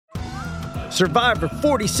Survivor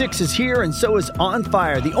 46 is here, and so is On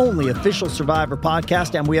Fire, the only official Survivor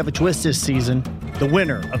podcast, and we have a twist this season. The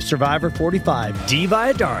winner of Survivor 45, Dee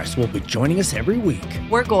Valladares, will be joining us every week.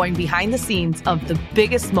 We're going behind the scenes of the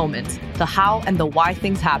biggest moments, the how and the why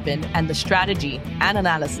things happen, and the strategy and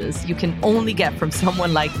analysis you can only get from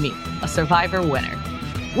someone like me, a Survivor winner.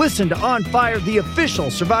 Listen to On Fire, the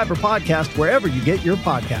official Survivor podcast, wherever you get your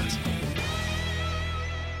podcasts.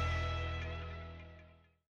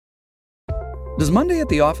 Does Monday at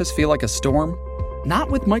the office feel like a storm? Not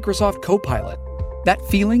with Microsoft Copilot. That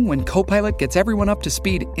feeling when Copilot gets everyone up to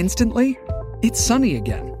speed instantly? It's sunny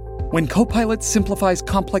again. When Copilot simplifies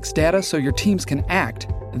complex data so your teams can act,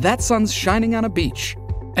 that sun's shining on a beach.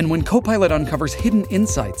 And when Copilot uncovers hidden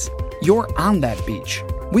insights, you're on that beach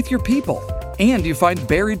with your people, and you find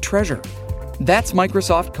buried treasure. That's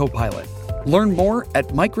Microsoft Copilot. Learn more at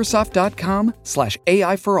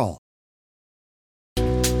Microsoft.com/AI for all.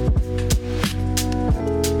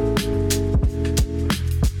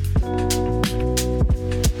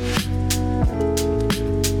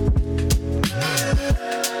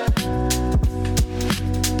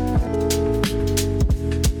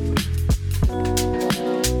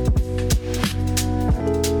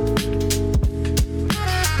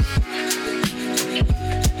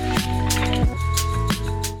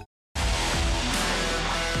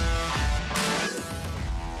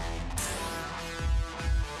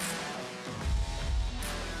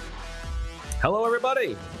 Hello,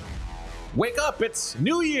 everybody. Wake up. It's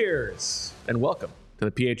New Year's. And welcome to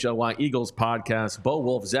the PHLY Eagles podcast. Bo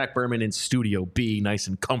Wolf, Zach Berman in Studio B. Nice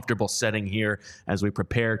and comfortable setting here as we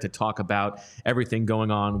prepare to talk about everything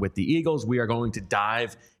going on with the Eagles. We are going to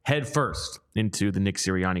dive headfirst into the Nick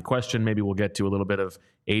Sirianni question. Maybe we'll get to a little bit of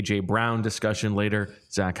A.J. Brown discussion later.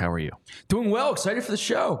 Zach, how are you? Doing well. Excited for the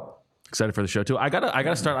show. Excited for the show too. I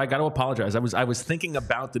gotta start. I gotta apologize. I was thinking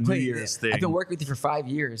about the New Year's thing. I've been working with you for 5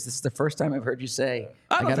 years. This is the first time I've heard you say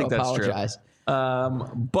I don't gotta think apologize. That's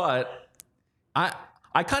true. But I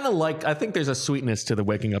kind of like. I think there's a sweetness to the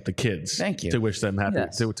waking up the kids. Thank you. To wish them happy.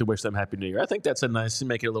 Yes. To wish them happy New Year. I think that's a nice to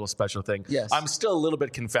make it a little special thing. Yes. I'm still a little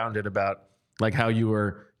bit confounded about like how you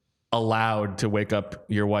were allowed to wake up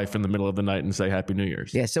your wife in the middle of the night and say Happy New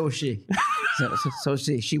Year's. Yeah, so was she. so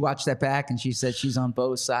she watched that back and she said she's on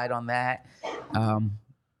Bo's side on that.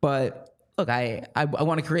 But look, I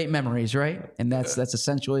want to create memories, right? And that's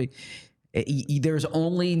essentially there's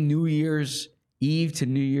only New Year's Eve to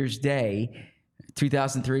New Year's Day,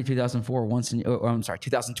 2003, 2004,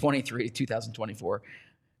 2023 to 2024,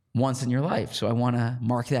 once in your life. So I want to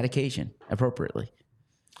mark that occasion appropriately.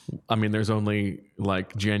 I mean, there's only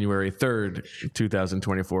like January 3rd,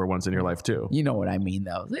 2024 once in your life too. You know what I mean,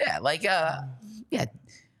 though. Yeah,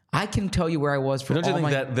 I can tell you where I was for. Don't you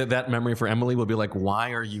think that memory for Emily will be like,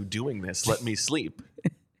 why are you doing this? Let me sleep.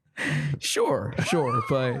 Sure,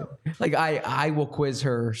 but like I will quiz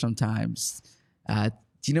her sometimes. Do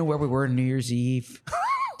you know where we were New Year's Eve,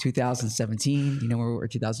 2017? Do you know where we were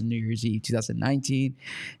New Year's Eve, 2019?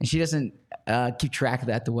 And she doesn't keep track of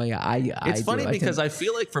that the way I It's funny do. because I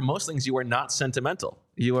feel like for most things you are not sentimental.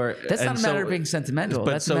 You are. That's not a matter of being sentimental.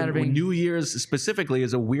 But that's a matter of being. New Year's specifically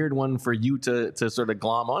is a weird one for you to sort of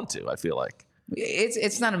glom onto. I feel like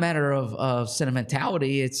It's not a matter of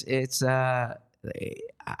sentimentality. I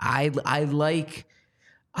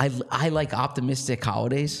like optimistic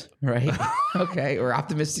holidays, right? Okay, or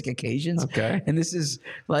optimistic occasions. Okay, and this is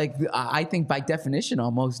like I think by definition,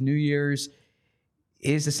 almost New Year's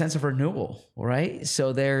is a sense of renewal, right?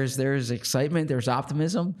 So there's excitement, there's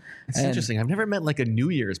optimism. It's interesting. I've never met like a New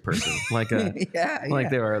Year's person, like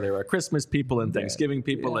there are Christmas people and Thanksgiving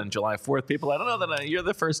people and July 4th people. I don't know that you're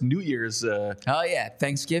the first New Year's. Oh yeah,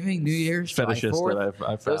 Thanksgiving, New Year's, fetishist July 4th. that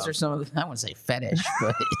I've found. Those are some of the. I wouldn't say fetish,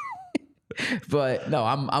 but but no,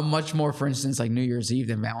 I'm much more, for instance, like New Year's Eve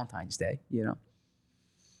than Valentine's Day. You know.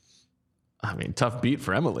 I mean, tough beat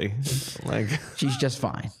for Emily. Like she's just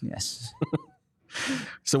fine. Yes.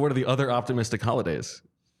 So what are the other optimistic holidays?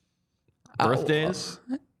 Birthdays?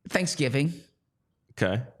 Thanksgiving.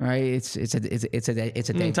 Okay. Right. It's a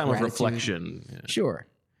day time of of reflection. Yeah. Sure.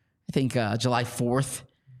 I think July 4th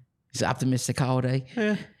is an optimistic holiday.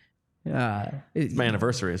 It's my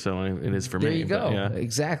anniversary, so it is for me. There you go. Yeah.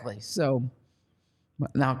 Exactly. So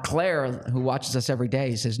now Claire, who watches us every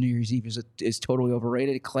day, says New Year's Eve is totally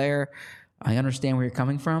overrated. Claire, I understand where you're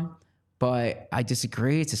coming from, but I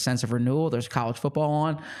disagree. It's a sense of renewal. There's college football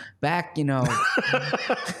on. Back,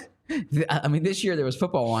 I mean, this year there was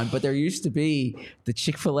football on, but there used to be the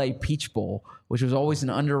Chick-fil-A Peach Bowl, which was always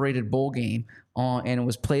an underrated bowl game, and it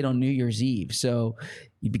was played on New Year's Eve. So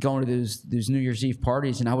you'd be going to those New Year's Eve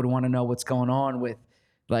parties, and I would want to know what's going on with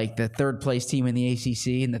like the third place team in the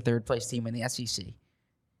ACC and the third place team in the SEC.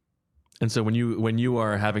 And so when you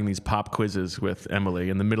are having these pop quizzes with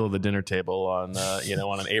Emily in the middle of the dinner table on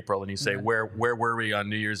on an April, and you say where were we on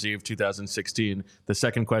New Year's Eve 2016, the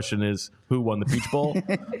second question is who won the Peach Bowl?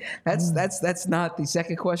 That's not the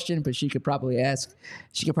second question, but she could probably ask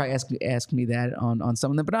me that on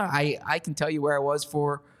some of them. But I can tell you where I was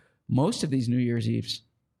for most of these New Year's Eves.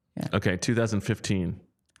 Yeah. Okay, 2015.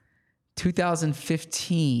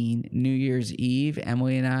 2015 New Year's Eve,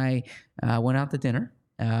 Emily and I went out to dinner.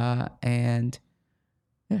 And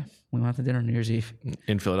yeah, we went out to dinner on New Year's Eve.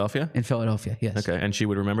 In Philadelphia? In Philadelphia, yes. Okay, and she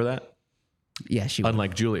would remember that? Yeah, she would.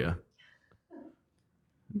 Unlike Julia,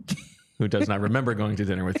 who does not remember going to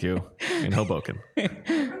dinner with you in Hoboken. I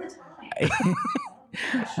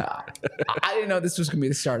didn't know this was going to be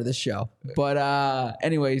the start of the show. But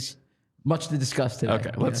anyways, much to discuss today.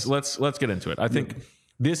 Okay, let's get into it. I think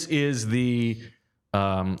this is the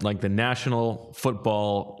the national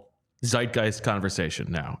football zeitgeist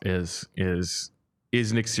conversation now. Is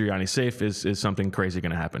Nick Sirianni safe? Is something crazy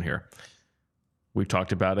going to happen here? We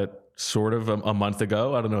talked about it sort of a month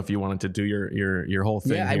ago. I don't know if you wanted to do your whole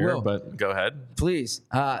thing here, I will. But go ahead. Please.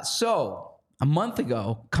 So a month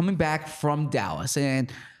ago, coming back from Dallas,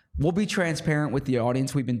 and we'll be transparent with the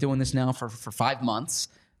audience. We've been doing this now for 5 months.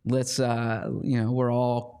 Let's, we're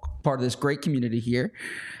all part of this great community here.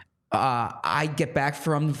 I get back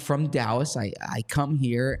from Dallas. I come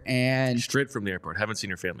here and straight from the airport. Haven't seen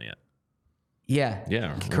your family yet.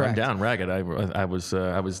 Yeah, correct. Run down ragged. I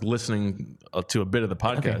was listening to a bit of the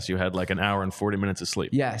podcast. Okay. You had like an hour and 40 minutes of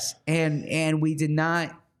sleep. Yes, and we did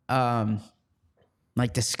not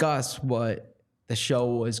discuss what the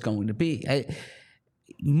show was going to be.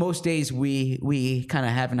 Most days we kind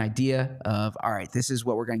of have an idea of, all right, this is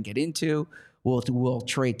what we're going to get into. We'll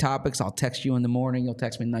trade topics. I'll text you in the morning. You'll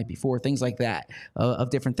text me the night before. Things like that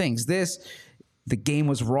of different things. The game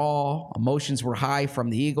was raw. Emotions were high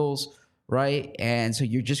from the Eagles, right? And so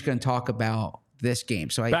you're just going to talk about this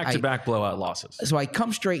game. So back-to-back blowout losses. So I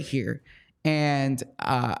come straight here, and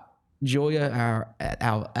Julia,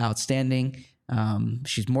 our outstanding.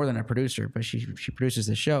 She's more than a producer, but she produces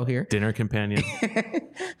the show here. Dinner companion.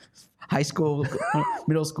 High school,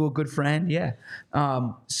 middle school, good friend. Yeah.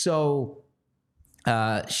 So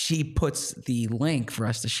she puts the link for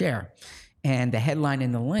us to share, and the headline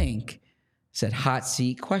in the link said "hot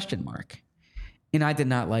seat?" ? And I did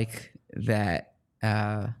not like that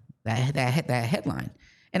headline.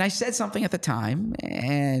 And I said something at the time,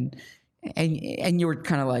 and you were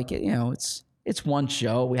kind of like, it's one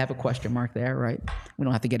show. We have a question mark there, right? We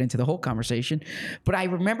don't have to get into the whole conversation. But I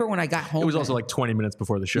remember when I got home. It was also like 20 minutes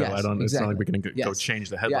before the show. Yes, exactly. It's not like we can go change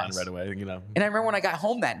the headline right away. And I remember when I got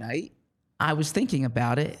home that night, I was thinking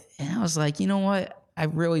about it, and I was like, you know what? I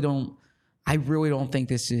really don't think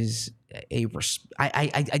this is I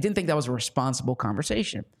didn't think that was a responsible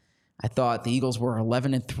conversation. I thought the Eagles were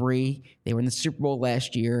 11-3. They were in the Super Bowl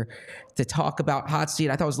last year. To talk about hot seat,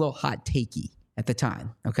 I thought it was a little hot takey at the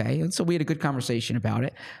time. Okay. And so we had a good conversation about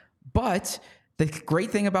it. But the great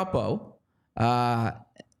thing about Bo,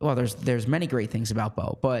 there's many great things about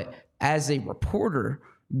Bo, but as a reporter,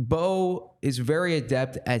 Bo is very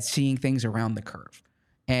adept at seeing things around the curve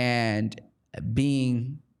and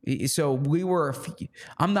we're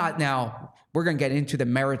going to get into the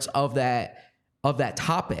merits of that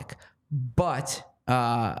topic. But,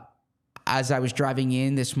 as I was driving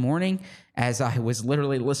in this morning, as I was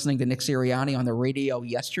literally listening to Nick Sirianni on the radio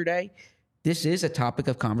yesterday, this is a topic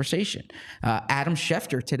of conversation. Adam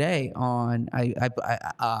Schefter today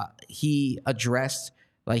he addressed,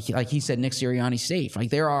 like he said, Nick Sirianni safe.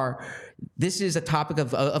 This is a topic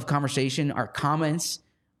of conversation. Our comments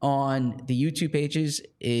on the YouTube pages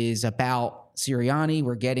is about Sirianni.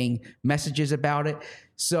 We're getting messages about it.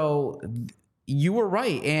 So you were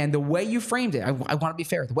right. And the way you framed it, I want to be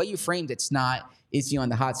fair. The way you framed it's not, is he on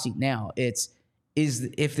the hot seat now? Is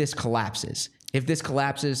if this collapses. If this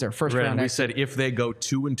collapses, their first round. We said if they go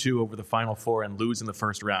 2-2 over the final four and lose in the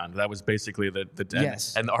first round, that was basically the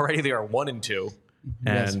yes. And already they are 1-2,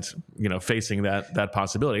 and yes. Facing that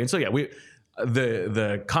possibility. And so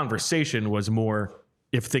the conversation was more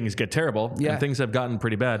if things get terrible, and things have gotten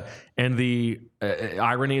pretty bad. And the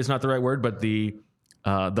irony is not the right word, but the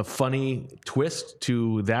funny twist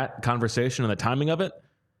to that conversation and the timing of it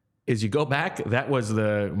is you go back. That was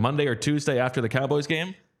the Monday or Tuesday after the Cowboys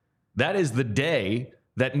game. That is the day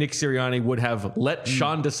that Nick Sirianni would have let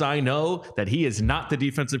Sean Desai know that he is not the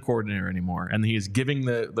defensive coordinator anymore, and he is giving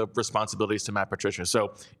the responsibilities to Matt Patricia.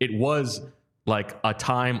 So it was like a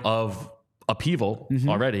time of upheaval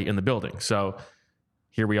already in the building. So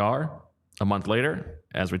here we are a month later.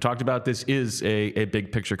 as we talked about, this is a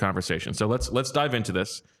big picture conversation. So let's dive into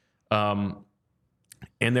this.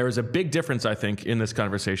 And there is a big difference, I think, in this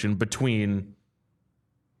conversation between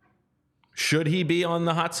should he be on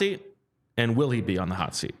the hot seat and will he be on the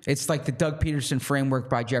hot seat? It's like the Doug Peterson framework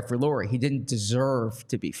by Jeffrey Lurie. He didn't deserve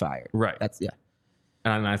to be fired. Right.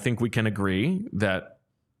 And I think we can agree that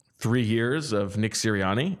 3 years of Nick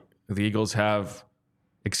Sirianni, the Eagles have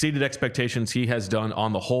exceeded expectations. He has done,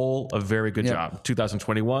 on the whole, a very good job.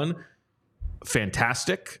 2021,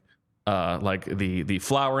 fantastic. Like the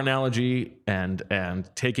flower analogy and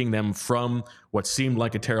taking them from what seemed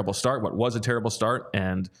like a terrible start, what was a terrible start,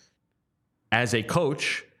 and as a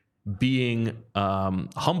coach, being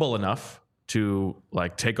humble enough to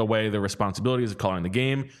like take away the responsibilities of calling the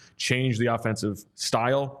game, change the offensive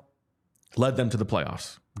style, led them to the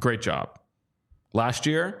playoffs. Great job. Last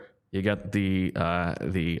year, you got the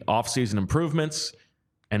offseason improvements,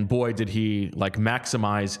 and boy, did he like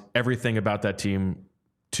maximize everything about that team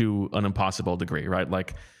to an impossible degree, right?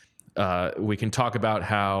 Like we can talk about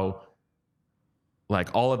how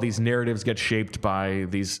like all of these narratives get shaped by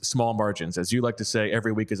these small margins. As you like to say,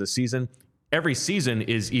 every week is a season. Every season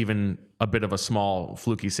is even a bit of a small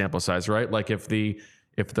fluky sample size, right? Like if the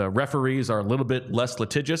referees are a little bit less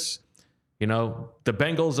litigious, you know, the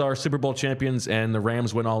Bengals are Super Bowl champions and the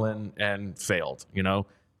Rams went all in and failed, you know?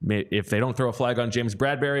 If they don't throw a flag on James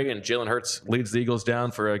Bradbury and Jalen Hurts leads the Eagles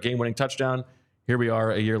down for a game-winning touchdown, here we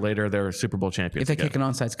are a year later, they're Super Bowl champions. If they again. kick an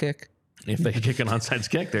onside kick. If they kick an onside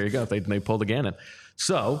kick, there you go. They pull the Gannon.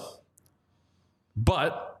 So,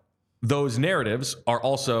 but those narratives are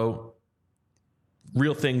also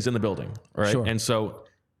real things in the building, right? Sure. And so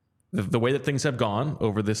the way that things have gone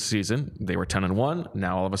over this season, they were 10-1.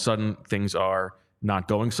 Now all of a sudden things are not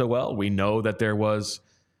going so well. We know that there was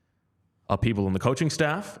people in the coaching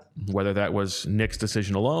staff, whether that was Nick's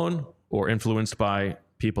decision alone or influenced by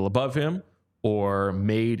people above him, or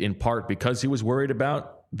made in part because he was worried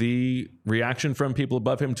about the reaction from people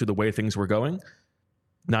above him to the way things were going.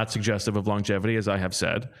 Not suggestive of longevity, as I have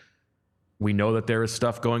said. We know that there is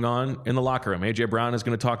stuff going on in the locker room. A.J. Brown is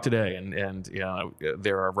going to talk today, and you know,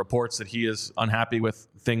 there are reports that he is unhappy with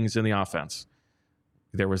things in the offense.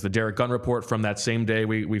 There was the Derek Gunn report from that same day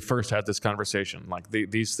we first had this conversation. Like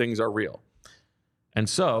these things are real. And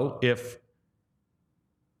so if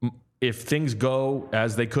things go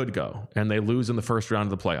as they could go and they lose in the first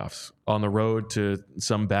round of the playoffs on the road to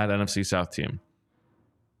some bad NFC South team,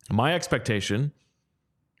 my expectation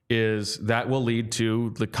is that will lead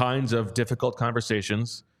to the kinds of difficult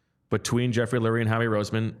conversations between Jeffrey Lurie and Howie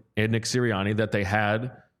Roseman and Nick Sirianni that they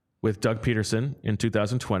had with Doug Peterson in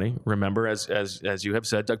 2020. Remember, as you have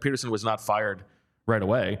said, Doug Peterson was not fired right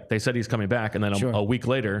away. They said he's coming back, and then a week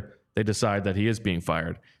later, they decide that he is being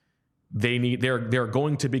fired. There are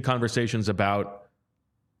going to be conversations about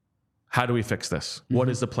how do we fix this? Mm-hmm. What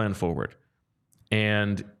is the plan forward?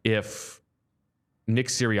 And if Nick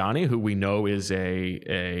Sirianni, who we know is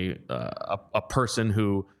a person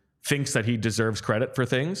who thinks that he deserves credit for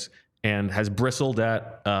things and has bristled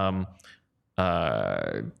at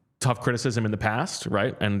tough criticism in the past,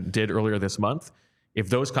 right, and did earlier this month, if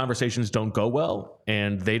those conversations don't go well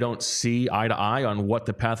and they don't see eye to eye on what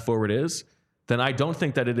the path forward is, then I don't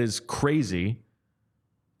think that it is crazy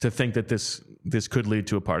to think that this could lead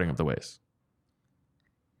to a parting of the ways.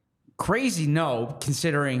 Crazy, no,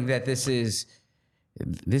 considering that this is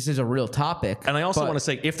a real topic. And I also want to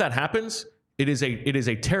say, if that happens, it is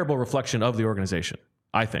a terrible reflection of the organization,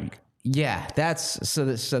 I think. Yeah, that's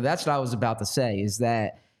what I was about to say, is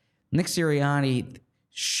that Nick Sirianni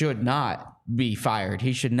should not be fired.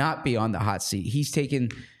 He should not be on the hot seat. He's taken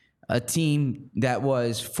a team that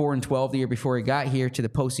was 4-12 the year before he got here to the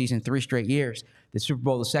postseason 3 straight years. The Super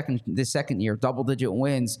Bowl the second year, double-digit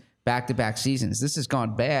wins, back-to-back seasons. This has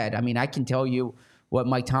gone bad. I mean, I can tell you what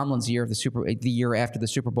Mike Tomlin's year of the year after the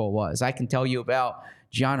Super Bowl was. I can tell you about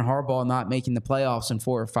John Harbaugh not making the playoffs in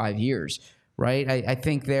 4 or 5 years. Right? I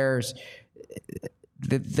think there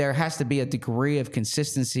has to be a degree of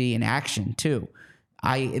consistency in action too.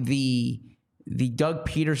 The Doug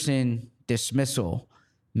Peterson dismissal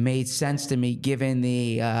made sense to me, given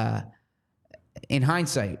in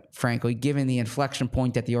hindsight, frankly, given the inflection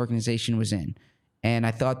point that the organization was in. And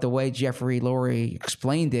I thought the way Jeffrey Lurie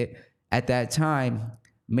explained it at that time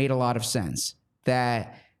made a lot of sense.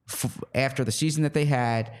 That after the season that they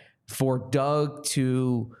had, for Doug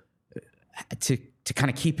to kind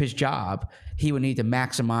of keep his job, he would need to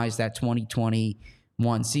maximize that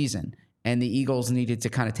 2021 season. And the Eagles needed to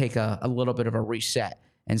kind of take a little bit of a reset.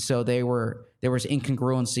 And so there was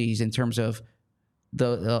incongruencies in terms of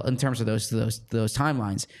those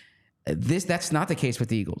timelines. That's not the case with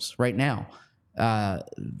the Eagles right now.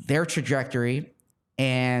 their trajectory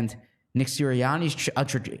and Nick Sirianni's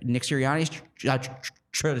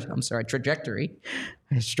trajectory,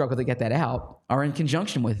 I struggle to get that out, are in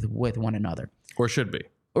conjunction with one another. Or should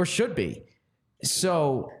be.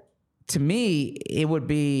 So to me, it would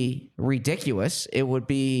be ridiculous. It would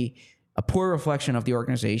be a poor reflection of the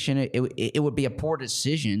organization. It would be a poor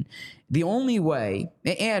decision. The only way,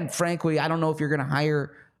 and frankly, I don't know if you're going to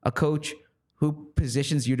hire a coach who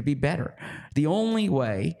positions you to be better. The only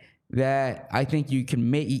way that I think you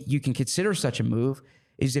can consider such a move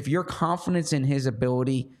is if your confidence in his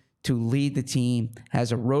ability to lead the team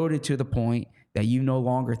has eroded to the point that you no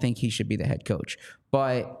longer think he should be the head coach.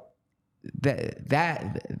 But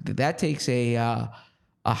that takes a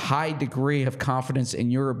high degree of confidence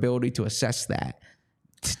in your ability to assess that,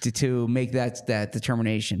 to make that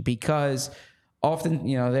determination, because often,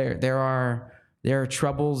 there are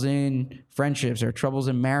troubles in friendships, there are troubles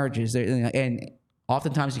in marriages, and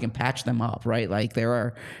oftentimes you can patch them up, right? Like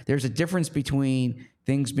there's a difference between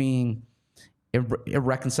things being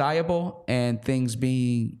irreconcilable and things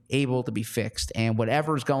being able to be fixed. And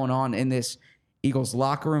whatever's going on in this Eagles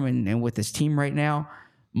locker room and with this team right now,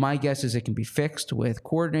 my guess is it can be fixed with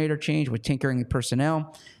coordinator change, with tinkering the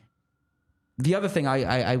personnel. The other thing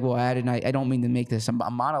I will add, and I don't mean to make this a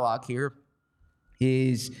monologue here,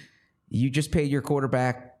 is you just paid your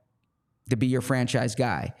quarterback to be your franchise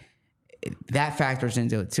guy. That factors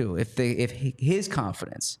into it too. If his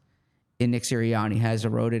confidence in Nick Sirianni has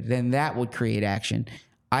eroded, then that would create action.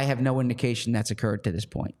 I have no indication that's occurred to this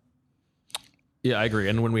point. Yeah, I agree.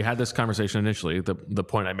 And when we had this conversation initially, the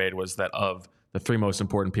point I made was that of the three most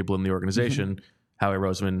important people in the organization, Howie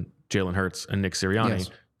Roseman, Jalen Hurts, and Nick Sirianni,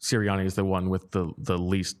 yes, Sirianni is the one with the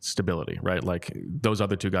least stability, right? Like those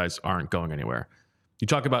other two guys aren't going anywhere. You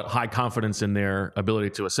talk about high confidence in their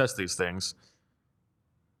ability to assess these things.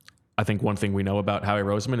 I think one thing we know about Howie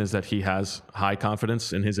Roseman is that he has high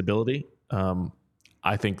confidence in his ability.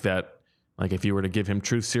 I think that, like, if you were to give him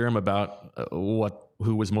truth serum about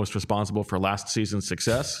who was most responsible for last season's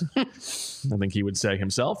success, I think he would say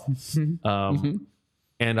himself. And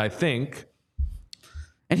I think,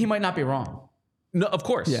 and he might not be wrong. No, of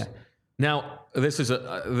course. Yeah. Now, this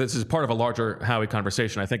is part of a larger Howie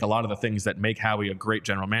conversation. I think a lot of the things that make Howie a great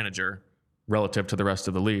general manager relative to the rest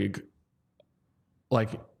of the league, like,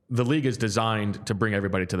 the league is designed to bring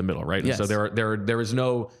everybody to the middle, right? Yes. And so there is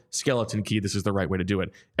no skeleton key. This is the right way to do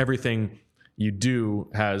it. Everything you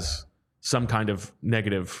do has some kind of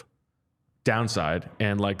negative downside,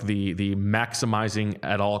 and like the maximizing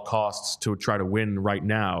at all costs to try to win right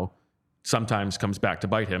now sometimes comes back to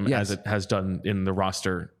bite him, yes, as it has done in the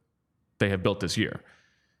roster they have built this year.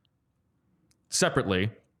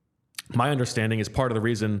 Separately, my understanding is part of the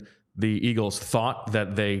reason the Eagles thought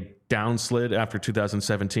that they downslid after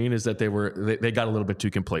 2017 is that they got a little bit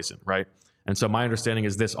too complacent, right? And so my understanding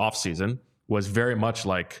is this offseason was very much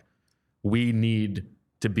like, we need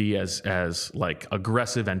to be as like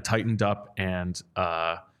aggressive and tightened up and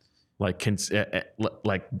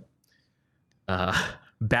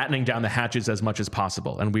battening down the hatches as much as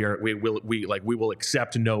possible, and we will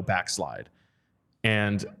accept no backslide.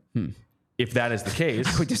 And if that is the case,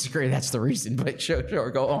 I would disagree. That's the reason, but sure,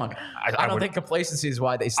 go on. I don't think complacency is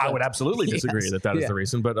why they stopped. I would absolutely disagree that is the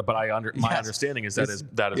reason, but my understanding is that is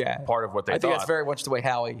part of what they thought. I think that's very much the way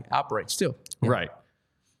Howie operates too. Yeah. Right.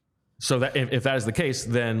 So that if that is the case,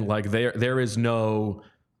 then like there is no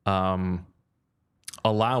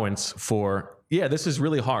allowance for, this is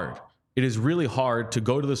really hard. It is really hard to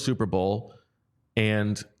go to the Super Bowl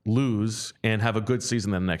and lose and have a good season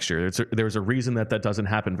then next year. There's a reason that doesn't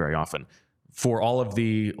happen very often. For all of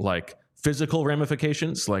the like physical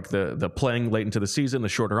ramifications, like the playing late into the season, the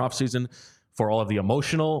shorter off season, for all of the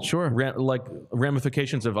emotional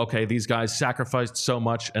ramifications of, okay, these guys sacrificed so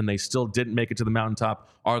much and they still didn't make it to the mountaintop.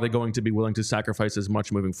 Are they going to be willing to sacrifice as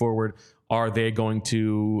much moving forward? Are they going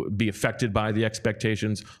to be affected by the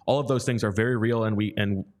expectations? All of those things are very real,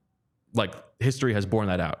 and like history has borne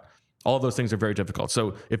that out. All of those things are very difficult.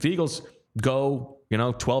 So if the Eagles go,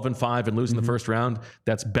 12-5 and lose in the first round,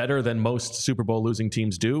 that's better than most Super Bowl losing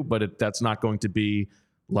teams do, but that's not going to be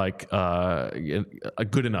like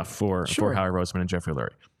good enough for Howie Roseman and Jeffrey Lurie.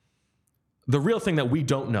 The real thing that we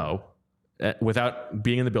don't know, without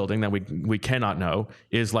being in the building, that we cannot know,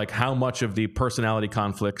 is like how much of the personality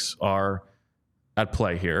conflicts are at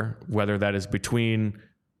play here, whether that is between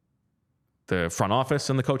the front office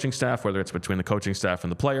and the coaching staff, whether it's between the coaching staff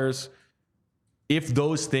and the players. If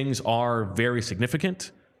those things are very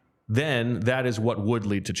significant, then that is what would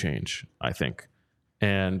lead to change, I think.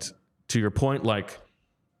 And to your point, like,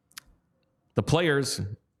 the players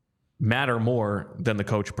matter more than the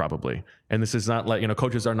coach probably. And this is not like,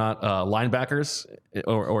 coaches are not linebackers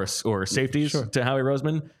or safeties to Howie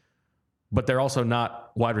Roseman, but they're also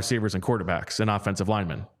not wide receivers and quarterbacks and offensive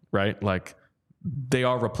linemen, right? Like they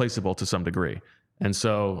are replaceable to some degree. And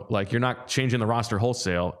so like, you're not changing the roster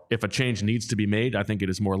wholesale. If a change needs to be made, I think it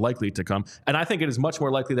is more likely to come. And I think it is much more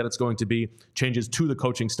likely that it's going to be changes to the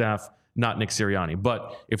coaching staff, not Nick Sirianni.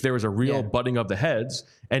 But if there was a real butting of the heads,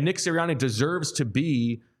 and Nick Sirianni deserves to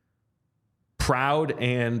be proud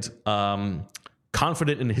and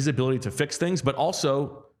confident in his ability to fix things, but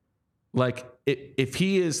also like if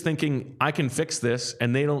he is thinking I can fix this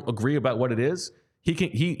and they don't agree about what it is,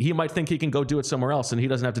 he might think he can go do it somewhere else and he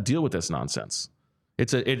doesn't have to deal with this nonsense.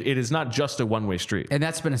 It is not just a one-way street. And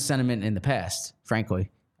that's been a sentiment in the past,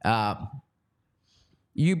 frankly.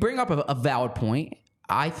 You bring up a valid point.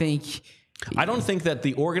 I don't think that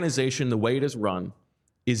the organization, the way it is run,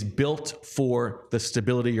 is built for the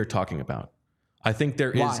stability you're talking about. I think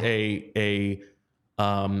there is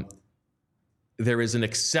there is an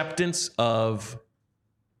acceptance of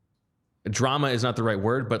drama is not the right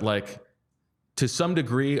word, but like to some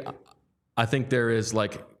degree, I think there is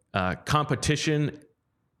like competition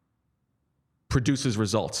produces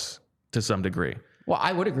results to some degree. Well,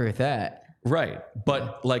 I would agree with that. Right.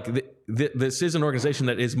 But like this is an organization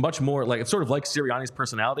that is much more like, it's sort of like Sirianni's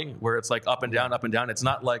personality where it's like up and down, up and down. It's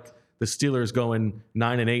not like the Steelers going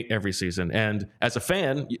 9-8 every season. And as a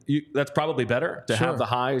fan, that's probably better to have the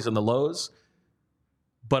highs and the lows.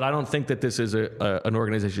 But I don't think that this is an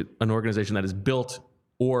organization that is built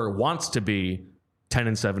or wants to be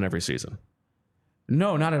 10-7 every season.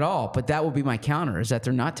 No, not at all. But that would be my counter, is that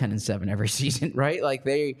they're not 10-7 every season, right? Like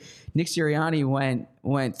Nick Sirianni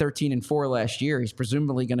went 13-4 last year. He's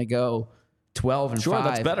presumably going to go 12-5. Sure,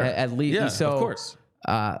 that's better. At least. Yeah, so, of course.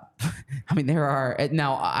 I mean, there are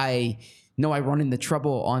now. I know I run into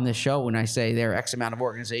trouble on this show when I say there are X amount of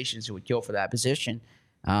organizations who would kill for that position,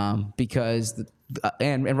 because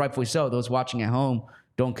and rightfully so. Those watching at home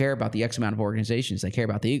don't care about the X amount of organizations; they care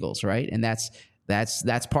about the Eagles, right? And that's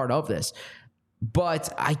part of this.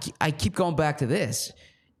 But I keep going back to this.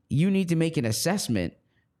 You need to make an assessment.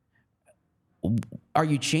 Are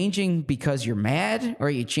you changing because you're mad, or are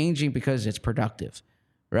you changing because it's productive,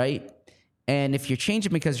 right? And if you're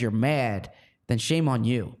changing because you're mad, then shame on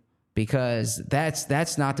you, because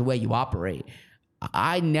that's not the way you operate.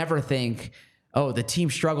 I never think, oh, the team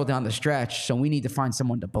struggled down the stretch, so we need to find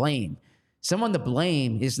someone to blame. Someone to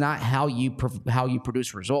blame is not how you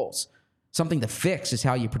produce results. Something to fix is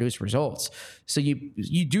how you produce results. So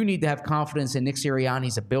you do need to have confidence in Nick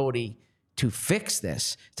Sirianni's ability to fix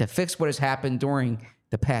this, to fix what has happened during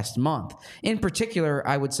the past month. In particular,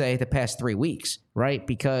 I would say the past 3 weeks, right?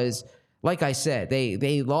 Because like I said,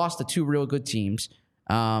 they lost to two real good teams.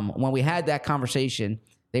 When we had that conversation,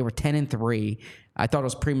 they were 10-3. I thought it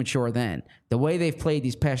was premature then. The way they've played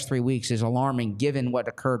these past 3 weeks is alarming given what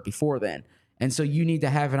occurred before then. And so you need to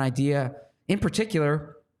have an idea, in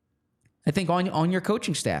particular, I think on your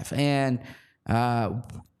coaching staff and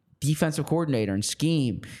defensive coordinator and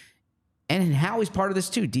scheme, and Howie's part of this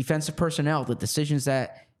too. Defensive personnel, the decisions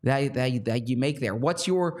that you make there. What's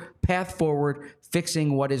your path forward,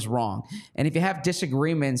 fixing what is wrong? And if you have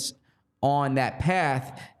disagreements on that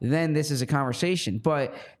path, then this is a conversation.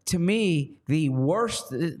 But to me,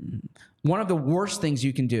 one of the worst things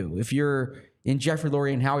you can do if you're in Jeffrey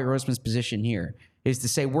Lurie and Howie Roseman's position here is to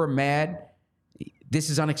say, we're mad. This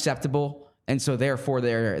is unacceptable, and so therefore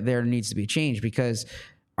there needs to be a change, because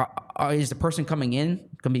is the person coming in going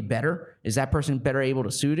to be better? Is that person better able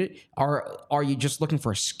to suit it? Are you just looking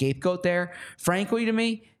for a scapegoat there? Frankly, to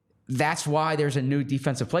me, that's why there's a new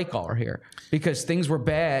defensive play caller here, because things were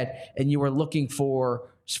bad and you were looking for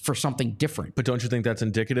something different. But don't you think that's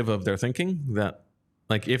indicative of their thinking? That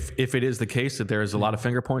like if it is the case that there is a lot of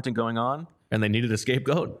finger pointing going on and they needed a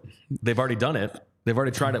scapegoat, they've already done it. They've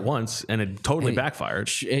already tried it once, and it totally backfired.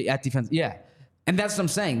 At defense, yeah. And that's what I'm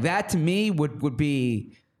saying. That, to me, would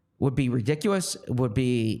be ridiculous, would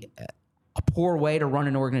be a poor way to run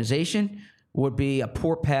an organization, would be a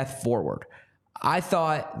poor path forward. I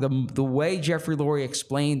thought the way Jeffrey Lurie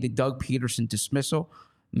explained the Doug Peterson dismissal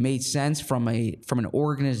made sense from an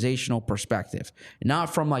organizational perspective,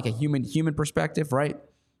 not from like a human perspective, right?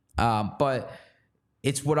 But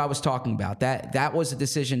it's what I was talking about. That was a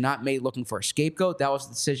decision not made looking for a scapegoat. That was a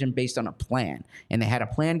decision based on a plan, and they had a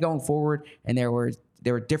plan going forward. And there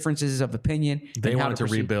were differences of opinion. They wanted to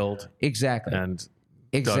rebuild, exactly, and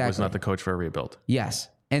Doug was not the coach for a rebuild. Yes,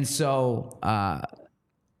 and so as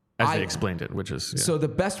they explained it, which is so the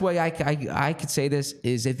best way I could say this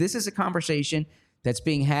is, if this is a conversation that's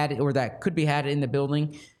being had or that could be had in the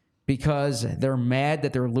building, because they're mad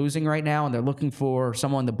that they're losing right now and they're looking for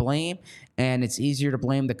someone to blame, and it's easier to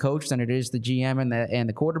blame the coach than it is the GM and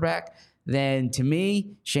the quarterback, then to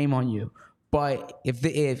me, shame on you. But if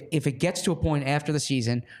it gets to a point after the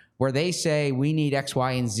season where they say we need X,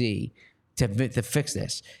 Y, and Z to fix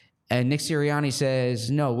this, and Nick Sirianni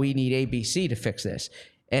says, no, we need A, B, C to fix this,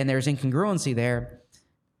 and there's incongruency there,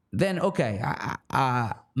 then okay,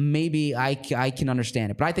 maybe I can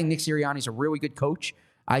understand it. But I think Nick Sirianni's a really good coach.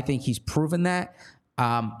 I think he's proven that.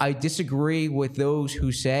 I disagree with those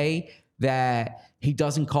who say that he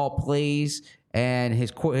doesn't call plays and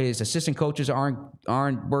his assistant coaches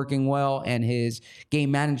aren't working well and his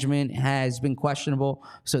game management has been questionable.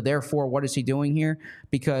 So therefore, what is he doing here?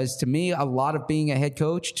 Because to me, a lot of being a head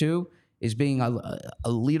coach too is being a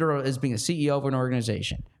leader, is being a CEO of an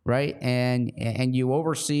organization, right? And you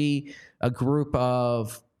oversee a group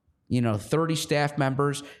of 30 staff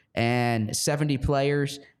members and 70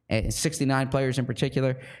 players, and 69 players in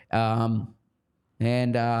particular. I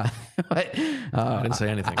didn't say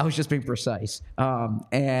anything. I was just being precise.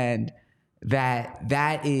 And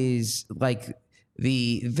that is like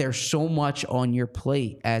there's so much on your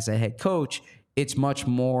plate as a head coach. It's much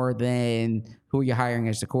more than who are you hiring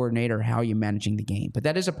as the coordinator, how are you managing the game. But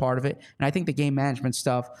that is a part of it. And I think the game management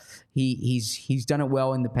stuff, he's done it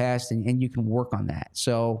well in the past, and you can work on that.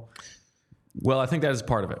 So, well, I think that is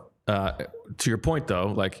part of it. To your point, though,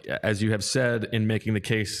 like as you have said in making the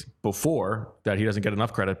case before that he doesn't get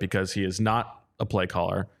enough credit because he is not a play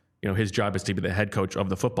caller. His job is to be the head coach of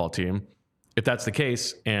the football team. If that's the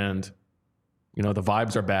case, and the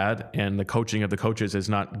vibes are bad, and the coaching of the coaches is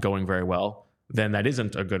not going very well, then that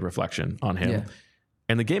isn't a good reflection on him. Yeah.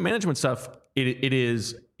 And the game management stuff, it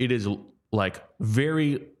is like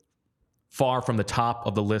very far from the top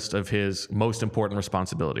of the list of his most important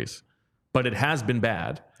responsibilities. But it has been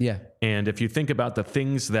bad. Yeah. And if you think about the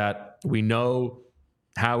things that we know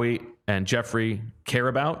Howie and Jeffrey care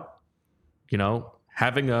about,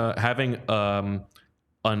 having an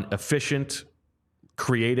efficient,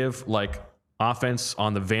 creative, like offense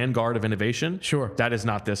on the vanguard of innovation. Sure. That is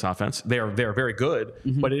not this offense. They're very good,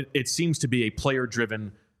 but it seems to be a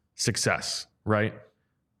player-driven success, right?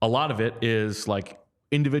 A lot of it is like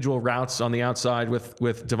individual routes on the outside with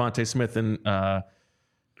Devontae Smith and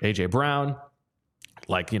A.J. Brown,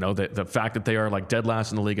 like, the fact that they are like dead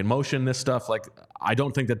last in the league in motion, this stuff, like, I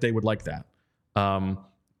don't think that they would like that.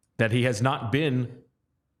 That he has not been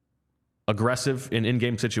aggressive in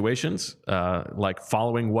in-game situations, like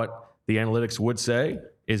following what the analytics would say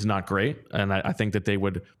is not great. And I think that they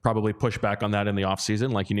would probably push back on that in the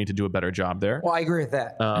offseason. Like, you need to do a better job there. Well, I agree with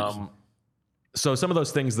that. So some of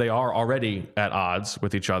those things, they are already at odds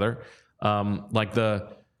with each other. Like the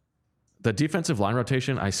defensive line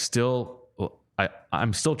rotation, I'm still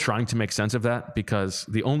trying to make sense of that, because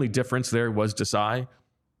the only difference there was Desai.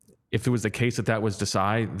 If it was the case that was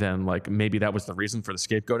Desai, then like maybe that was the reason for the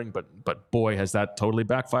scapegoating. But boy, has that totally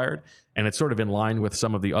backfired. And it's sort of in line with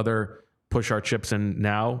some of the other push our chips in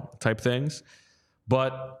now type things.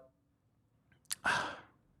 But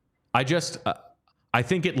I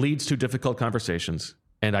think it leads to difficult conversations,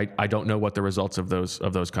 and I don't know what the results of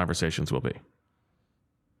those conversations will be.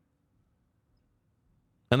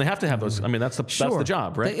 And they have to have those. I mean, that's the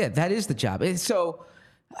job, right? Yeah, that is the job. And so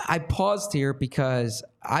I paused here because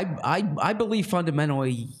I believe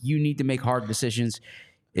fundamentally you need to make hard decisions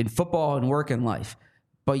in football and work and life,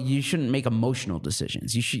 but you shouldn't make emotional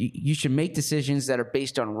decisions. You should make decisions that are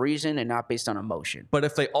based on reason and not based on emotion. But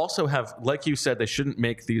if they also have, like you said, they shouldn't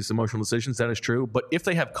make these emotional decisions, that is true. But if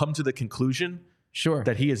they have come to the conclusion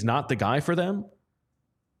that he is not the guy for them,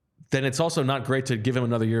 then it's also not great to give him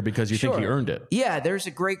another year because you think he earned it. Yeah, there's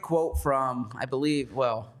a great quote from, I believe,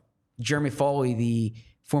 Jeremy Foley, the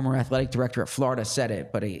former athletic director at Florida, said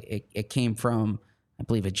it, but it came from, I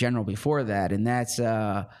believe, a general before that, and that's,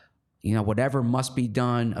 whatever must be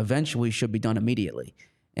done eventually should be done immediately.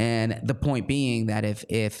 And the point being that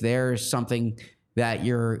if there's something that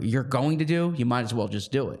you're going to do, you might as well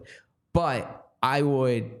just do it. But I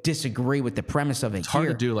would disagree with the premise of it. It's hard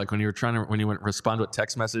to do, like when you respond to a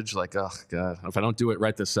text message, like, oh God, if I don't do it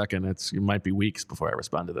right this second, it might be weeks before I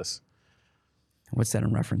respond to this. What's that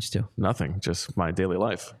in reference to? Nothing, just my daily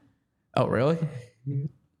life. Oh, really?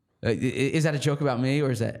 Is that a joke about me, or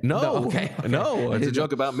is that no? Okay. No, it's a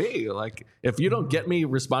joke about me. Like, if you don't get me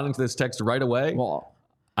responding to this text right away,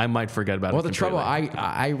 I might forget about it. Well, the trouble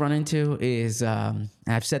I run into is,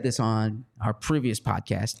 I've said this on our previous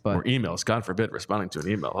podcast, but or emails. God forbid responding to an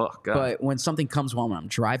email. Oh God! But when something comes while I'm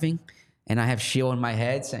driving, and I have Sheila in my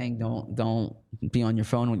head saying, "Don't be on your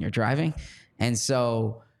phone when you're driving," and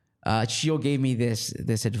so Sheila gave me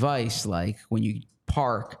this advice, like when you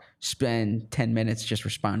park spend 10 minutes just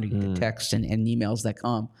responding to texts and emails that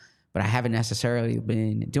come. But I haven't necessarily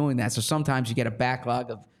been doing that. So sometimes you get a backlog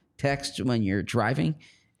of texts when you're driving,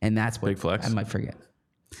 and that's what big flex. I might forget.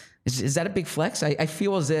 Is that a big flex? I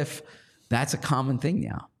feel as if that's a common thing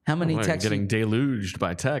now. How many texts? You're getting deluged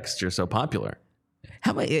by texts. You're so popular.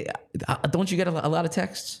 How many? Don't you get a lot of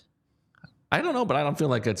texts? I don't know, but I don't feel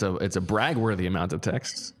like it's a brag-worthy amount of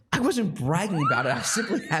texts. I wasn't bragging about it. I was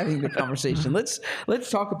simply having the conversation. Let's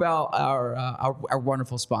talk about our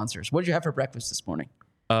wonderful sponsors. What did you have for breakfast this morning?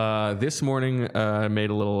 This morning, I made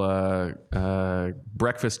a little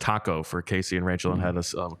breakfast taco for Casey and Rachel, and had a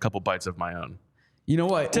couple bites of my own. You know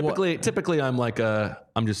what? Typically, I'm like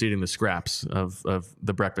I'm just eating the scraps of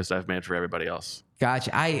the breakfast I've made for everybody else.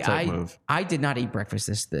 Gotcha. I did not eat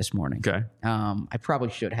breakfast this morning. Okay. I probably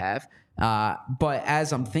should have. But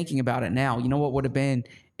as I'm thinking about it now, you know what would have been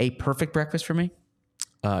a perfect breakfast for me?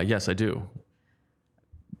 Yes, I do.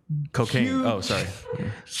 Cocaine.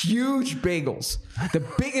 Huge bagels. The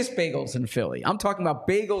biggest bagels in Philly. I'm talking about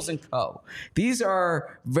Bagels & Co. These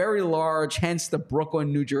are very large, hence the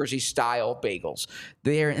Brooklyn, New Jersey style bagels.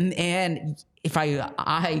 And if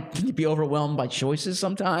I can be overwhelmed by choices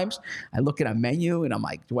sometimes. I look at a menu and I'm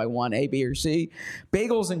like, do I want A, B, or C?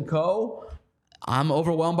 Bagels & Co., I'm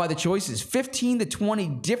overwhelmed by the choices. 15 to 20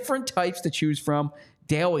 different types to choose from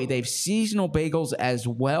daily. They have seasonal bagels as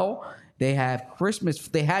well. They had Christmas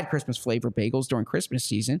flavor bagels during Christmas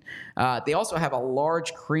season. They also have a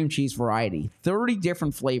large cream cheese variety, 30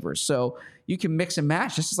 different flavors. So you can mix and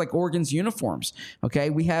match, just like Oregon's uniforms.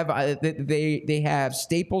 Okay, we have they have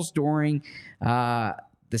staples during the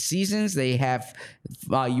seasons. They have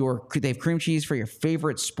cream cheese for your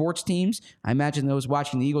favorite sports teams. I imagine those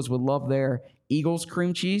watching the Eagles would love their Eagles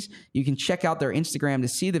cream cheese. You can check out their Instagram to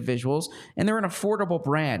see the visuals, and they're an affordable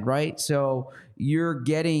brand, right? So you're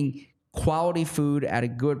getting quality food at a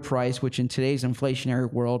good price, which in today's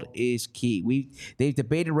inflationary world is key. They've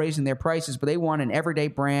debated raising their prices, but they want an everyday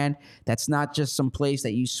brand that's not just some place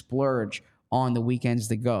that you splurge on the weekends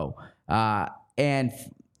to go. And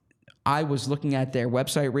I was looking at their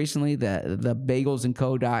website recently, the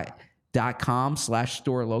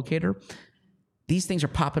bagelsandco.com/store locator. These things are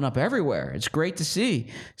popping up everywhere. It's great to see.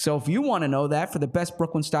 So if you want to know that for the best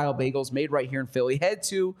Brooklyn-style bagels made right here in Philly, head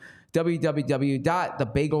to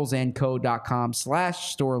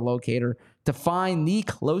www.thebagelsandco.com/store locator to find the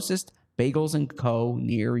closest Bagels & Co.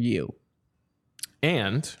 near you.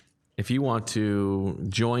 And if you want to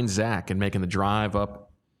join Zach in making the drive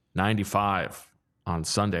up 95 on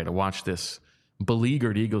Sunday to watch this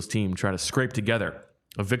beleaguered Eagles team try to scrape together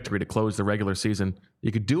a victory to close the regular season,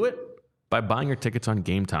 you could do it by buying your tickets on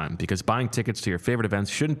Game Time, because buying tickets to your favorite events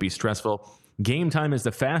shouldn't be stressful. Game Time is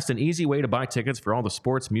the fast and easy way to buy tickets for all the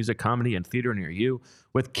sports, music, comedy, and theater near you.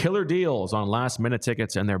 With killer deals on last-minute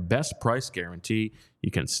tickets and their best price guarantee, you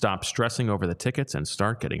can stop stressing over the tickets and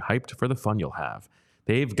start getting hyped for the fun you'll have.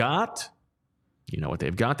 They've got... You know what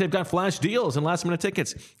they've got? They've got flash deals and last-minute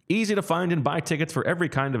tickets. Easy to find and buy tickets for every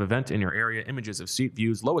kind of event in your area. Images of seat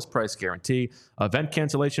views, lowest price guarantee, event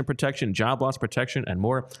cancellation protection, job loss protection, and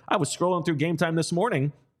more. I was scrolling through Game Time this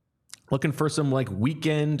morning looking for some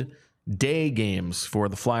weekend day games for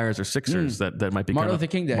the Flyers or Sixers that might be Martin Luther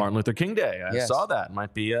King Day. Martin Luther King Day. I saw that.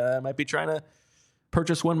 Might be trying to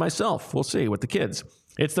purchase one myself. We'll see with the kids.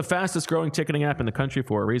 It's the fastest growing ticketing app in the country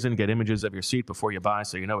for a reason. Get images of your seat before you buy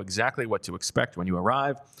so you know exactly what to expect when you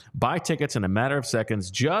arrive. Buy tickets in a matter of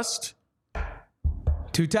seconds. Just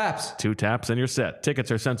 2 taps. 2 taps and you're set.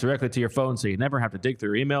 Tickets are sent directly to your phone so you never have to dig through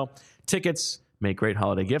your email. Tickets make great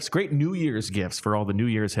holiday gifts, great New Year's gifts for all the New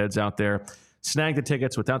Year's heads out there. Snag the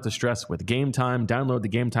tickets without the stress with Game Time. Download the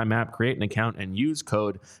Game Time app, create an account, and use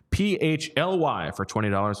code PHLY for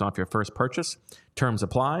 $20 off your first purchase. Terms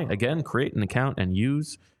apply. Again, create an account and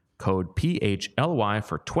use code PHLY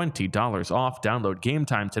for $20 off. Download Game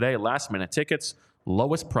Time today. Last-minute tickets,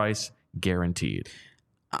 lowest price guaranteed.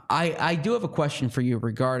 I do have a question for you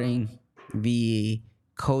regarding the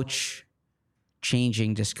coach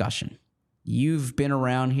changing discussion. You've been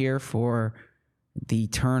around here for the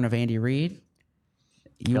turn of Andy Reid.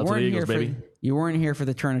 You weren't here for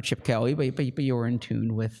the turn of Chip Kelly, but you were in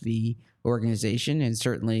tune with the organization and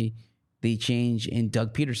certainly the change in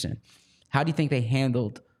Doug Peterson. How do you think they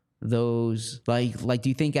handled those? Like, do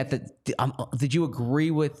you think did you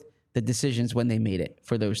agree with the decisions when they made it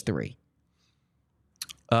for those 3?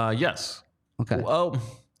 Yes. Okay. Well,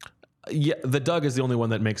 yeah, the Doug is the only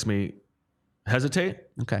one that makes me hesitate.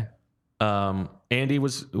 Okay. Andy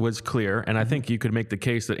was clear, and I think you could make the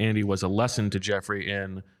case that Andy was a lesson to Jeffrey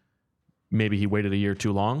in maybe he waited a year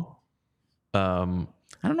too long.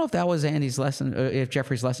 I don't know if that was Andy's lesson, if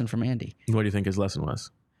Jeffrey's lesson from Andy. What do you think his lesson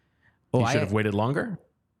was? Well, He should have waited longer?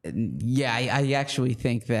 Yeah, I actually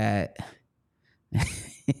think that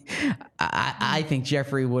I think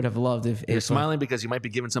Jeffrey would have loved if You're smiling because you might be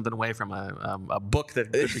giving something away from a book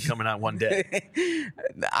that could be coming out one day.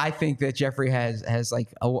 I think that Jeffrey has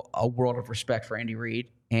like a world of respect for Andy Reid,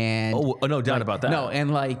 and no doubt about that. No,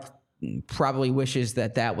 and like probably wishes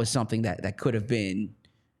that was something that could have been.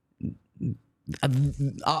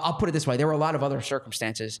 I'll put it this way: there were a lot of other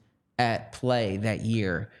circumstances at play that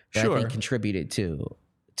year that I think contributed to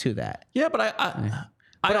that. Yeah, but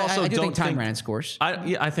I also do don't think time ran its course.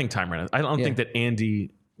 I think time ran. I don't think that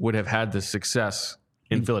Andy would have had the success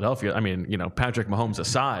in Philadelphia. I mean, Patrick Mahomes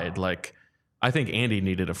aside, like I think Andy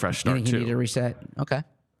needed a fresh start too. He needed a reset. Okay,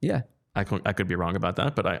 yeah. I could be wrong about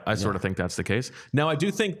that, but I sort of think that's the case. Now, I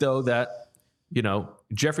do think though that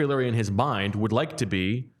Jeffrey Lurie in his mind would like to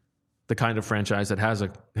be the kind of franchise that has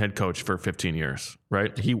a head coach for 15 years,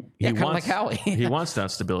 right? He wants like Howie. He wants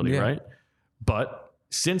that stability, right? But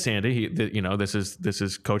since Andy, this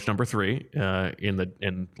is coach number 3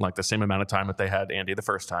 in like the same amount of time that they had Andy the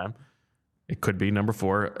first time. It could be number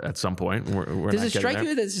 4 at some point. Does it strike you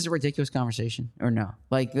that this is a ridiculous conversation or no?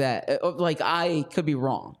 Like that? Like I could be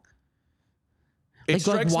wrong. It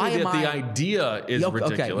strikes me that the idea is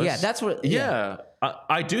ridiculous. Okay, yeah, that's what. Yeah,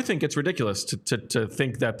 I do think it's ridiculous to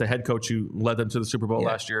think that the head coach who led them to the Super Bowl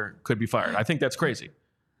last year could be fired. I think that's crazy.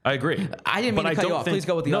 I agree. I didn't mean to cut you off. Please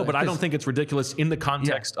go with the other. No, but I don't think it's ridiculous in the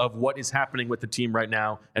context of what is happening with the team right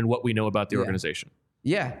now and what we know about the organization.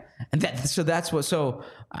 Yeah, and that's what. So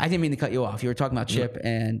I didn't mean to cut you off. You were talking about Chip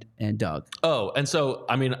and Doug. Oh, and so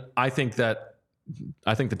I mean, I think the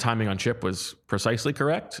timing on Chip was precisely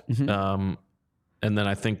correct. Mm-hmm. And then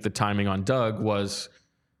I think the timing on Doug was,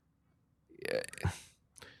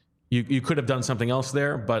 you could have done something else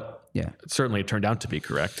there, but certainly it turned out to be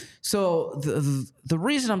correct. So the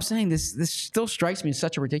reason I'm saying this still strikes me as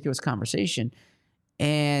such a ridiculous conversation,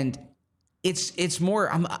 and it's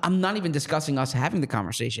more. I'm not even discussing us having the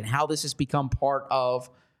conversation. How this has become part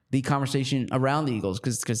of the conversation around the Eagles,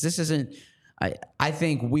 because this isn't. I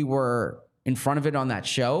think we were in front of it on that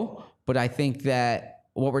show, but I think that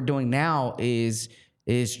what we're doing now is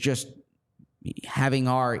just having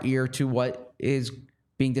our ear to what is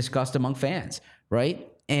being discussed among fans,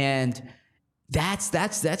 right? And that's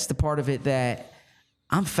the part of it that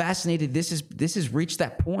I'm fascinated. This has reached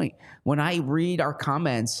that point when I read our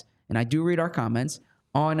comments, and I do read our comments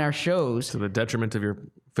on our shows to the detriment of your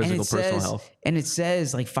physical personal health. And it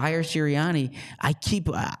says like fire Sirianni. I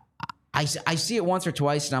see it once or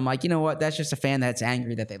twice, and I'm like, you know what? That's just a fan that's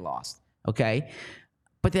angry that they lost. Okay.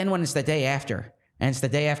 But then when it's the day after, and it's the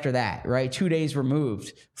day after that, right? 2 days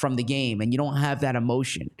removed from the game, and you don't have that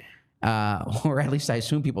emotion, or at least I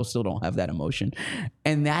assume people still don't have that emotion,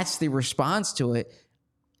 and that's the response to it.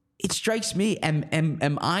 It strikes me,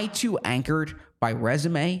 am I too anchored by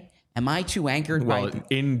resume? Am I too anchored by... Well,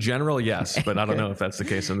 in general, yes, but I don't know if that's the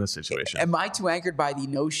case in this situation. Am I too anchored by the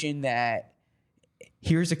notion that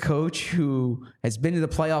here's a coach who has been to the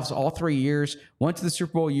playoffs all 3 years, went to the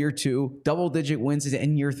Super Bowl year 2, double-digit wins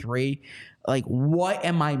in year 3. Like, what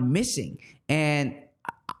am I missing? And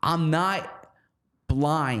I'm not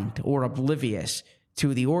blind or oblivious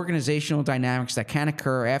to the organizational dynamics that can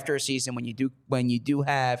occur after a season when you do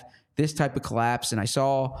have this type of collapse. And I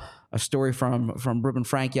saw a story from Ruben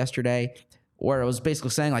Frank yesterday where it was basically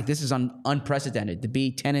saying like this is unprecedented to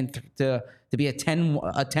be a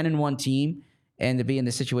 10-1 team. And to be in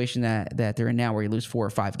the situation that they're in now, where you lose 4 or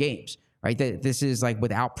 5 games, right? This is like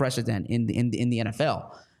without precedent in the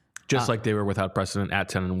NFL. Just like they were without precedent at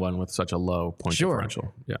 10-1 with such a low point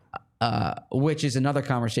differential. Yeah. Which is another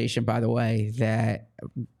conversation, by the way. That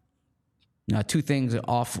 2 things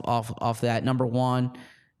off that. Number one,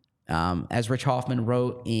 as Rich Hoffman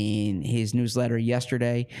wrote in his newsletter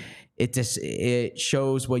yesterday, it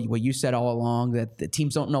shows what you said all along, that the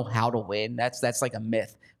teams don't know how to win. That's like a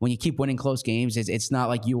myth. When you keep winning close games, it's not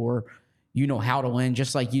like you know how to win.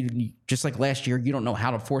 Just like last year, you don't know how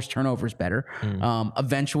to force turnovers better.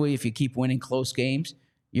 Eventually, if you keep winning close games,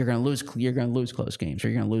 you're going to lose. You're going to lose close games, or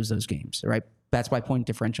you're going to lose those games, right? That's why point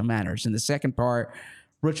differential matters. And the second part,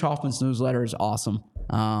 Rich Hoffman's newsletter is awesome.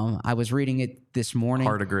 I was reading it this morning.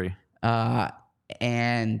 Hard agree.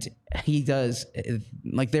 And he does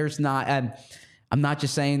like there's not. I'm not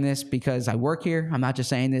just saying this because I work here. I'm not just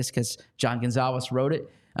saying this because John Gonzalez wrote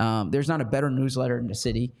it. There's not a better newsletter in the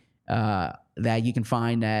city that you can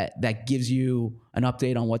find that gives you an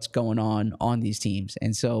update on what's going on these teams.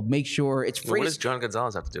 And so make sure it's free. What does John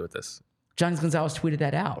Gonzalez have to do with this? John Gonzalez tweeted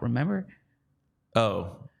that out, remember?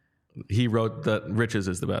 Oh. He wrote that Rich's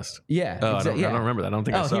is the best. Yeah. Oh, I don't remember that. I don't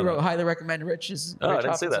think I saw he wrote that. highly recommend Rich's. Oh, I Rich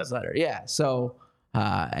didn't see Hoffman's that. letter. Yeah. So,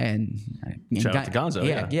 and Shout out to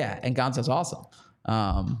Gonzo. Yeah. And Gonzo's awesome.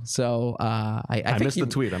 I I think missed the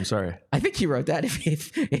tweet. I'm sorry. I think he wrote that. If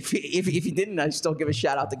he didn't, I still give a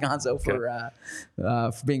shout out to Gonzo for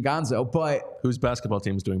being Gonzo. But Whose basketball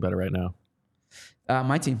team is doing better right now?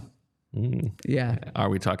 my team. Yeah. Are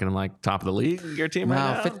we talking like top of the league? Your team right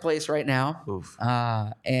now? 5th place right now. Oof.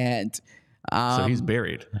 So he's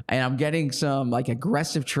buried. And I'm getting some like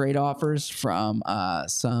aggressive trade offers from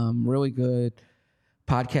some really good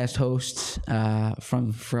podcast hosts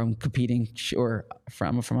from competing or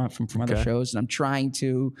from other shows, and I'm trying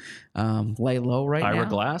to lay low right now. Ira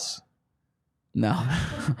Glass? No,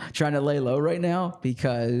 trying to lay low right now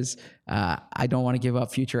because I don't want to give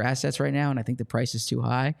up future assets right now, and I think the price is too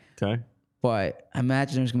high. Okay. But I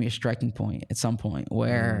imagine there's going to be a striking point at some point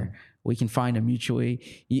where we can find a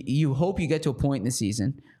mutually. You hope you get to a point in the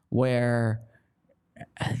season where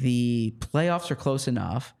the playoffs are close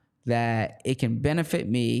enough that it can benefit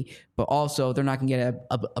me, but also they're not going to get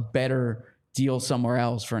a better deal somewhere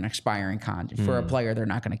else for an expiring contract for a player they're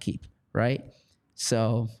not going to keep, right?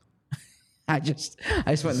 So I just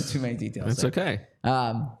went into too many details. It's okay.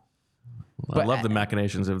 I love the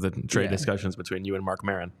machinations of the trade discussions between you and Mark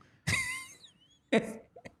Maron.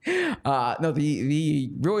 No,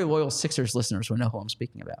 the really loyal Sixers listeners will know who I'm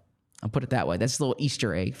speaking about. I'll put it that way. That's a little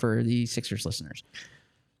Easter egg for the Sixers listeners.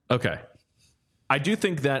 Okay. I do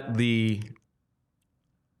think that the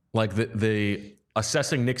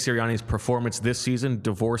assessing Nick Sirianni's performance this season,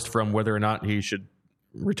 divorced from whether or not he should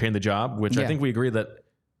retain the job, which I think we agree that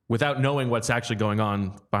without knowing what's actually going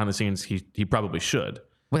on behind the scenes, he probably should.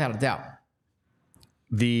 Without a doubt.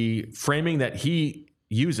 The framing that he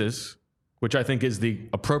uses, which I think is the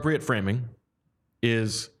appropriate framing,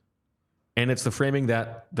 and it's the framing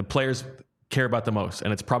that the players care about the most,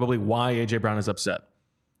 and it's probably why A.J. Brown is upset,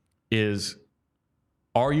 is,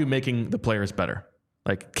 are you making the players better?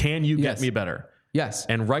 Like, can you get me better? Yes.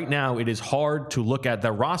 And right now, it is hard to look at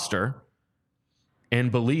the roster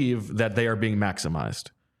and believe that they are being maximized.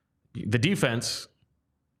 The defense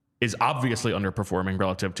is obviously underperforming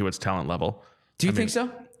relative to its talent level. Do you think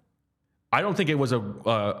so? I don't think it was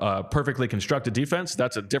a perfectly constructed defense.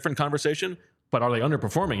 That's a different conversation. But are they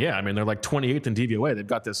underperforming? Yeah. I mean, they're like 28th in DVOA. They've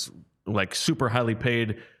got this like super highly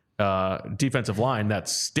paid defensive line that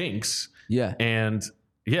stinks. Yeah. And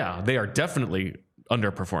yeah, they are definitely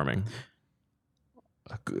underperforming.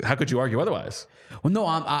 How could you argue otherwise? Well, no,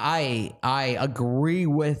 I agree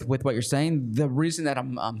with what you're saying. The reason that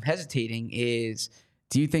I'm hesitating is,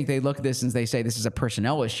 do you think they look at this and they say this is a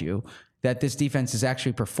personnel issue, that this defense is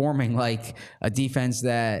actually performing like a defense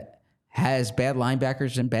that has bad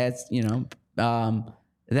linebackers and bad,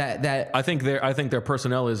 that I think their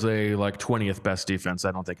personnel is a like 20th best defense.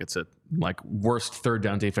 I don't think it's a like worst third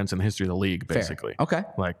down defense in the history of the league, basically. Fair. Okay.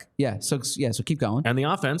 Like, so keep going. and the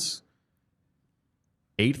offense,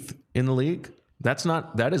 8th in the league. That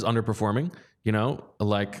is underperforming,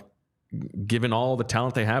 like given all the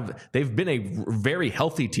talent they have. They've been a very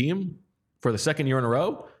healthy team for the second year in a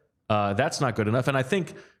row. That's not good enough. And I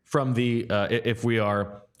think from the, if we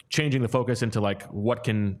are changing the focus into like, what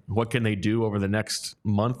can they do over the next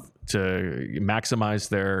month to maximize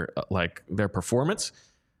their performance?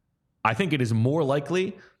 I think it is more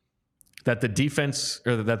likely that the defense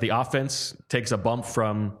or that the offense takes a bump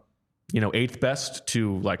from, 8th best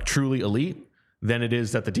to like truly elite than it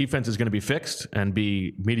is that the defense is going to be fixed and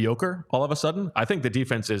be mediocre all of a sudden. I think the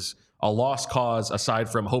defense is a lost cause aside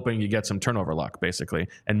from hoping you get some turnover luck, basically.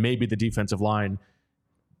 And maybe the defensive line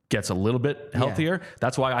gets a little bit healthier. Yeah.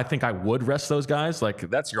 That's why I think I would rest those guys. Like,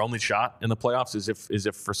 that's your only shot in the playoffs is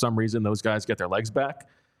if for some reason those guys get their legs back.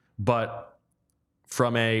 But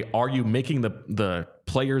from are you making the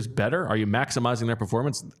players better? Are you maximizing their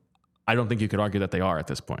performance? I don't think you could argue that they are at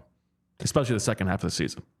this point, especially the second half of the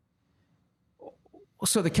season.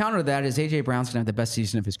 So the counter to that is A.J. Brown's going to have the best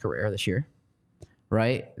season of his career this year,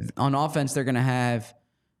 right? On offense, they're going to have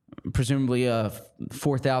presumably a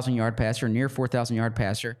 4,000-yard passer, near 4,000-yard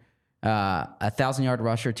passer, 1,000-yard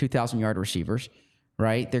rusher, 2,000-yard receivers,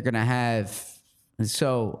 right? They're going to have – and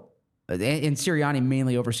Sirianni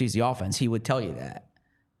mainly oversees the offense. He would tell you that.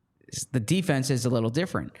 The defense is a little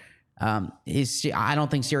different. I don't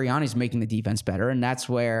think Sirianni's making the defense better, and that's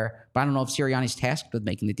where – but I don't know if Sirianni's tasked with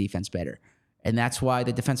making the defense better. And that's why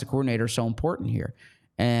the defensive coordinator is so important here.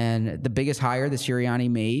 And the biggest hire that Sirianni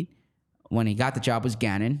made when he got the job was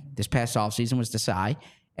Gannon. This past offseason was Desai.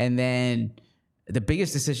 And then the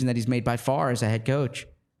biggest decision that he's made by far as a head coach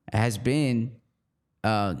has been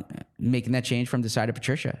making that change from Desai to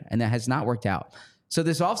Patricia. And that has not worked out. So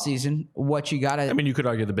this offseason, what you got to... I mean, you could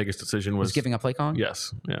argue the biggest decision was giving up play calling?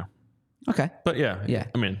 Yes, yeah. Okay. But yeah.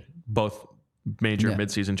 I mean, both major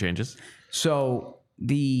midseason changes. So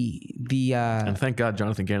and thank God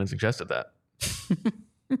Jonathan Gannon suggested that.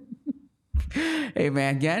 Hey,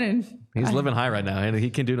 man, Gannon. He's living high right now, and he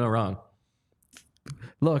can do no wrong.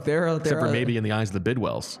 Look, except for maybe in the eyes of the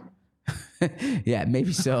Bidwells. Yeah,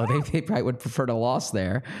 maybe so. They probably would prefer to loss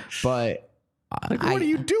there. But what are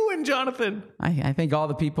you doing, Jonathan? I think all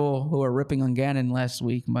the people who are ripping on Gannon last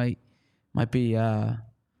week might be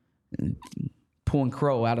pulling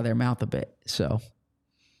crow out of their mouth a bit. So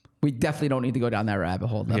we definitely don't need to go down that rabbit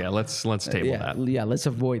hole, though. Yeah, let's table that. Yeah, let's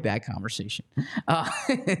avoid that conversation.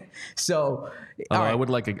 So right. I would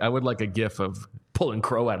like a gif of pulling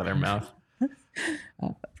crow out of their mouth.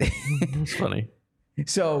 It's funny.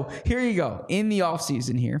 So here you go. In the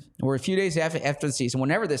offseason here, or a few days after the season,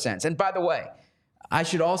 whenever this ends. And by the way, I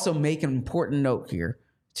should also make an important note here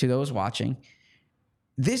to those watching.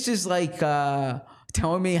 This is like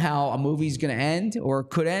telling me how a movie's going to end or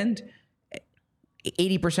could end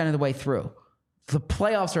 80% of the way through. The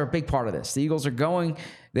playoffs are a big part of this. The Eagles are going.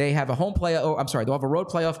 They have a home playoff. Oh, I'm sorry. They'll have a road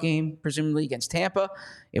playoff game, presumably against Tampa.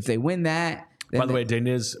 If they win that. By the way,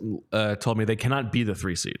 Deniz told me they cannot be the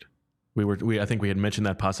 3 seed. I think we had mentioned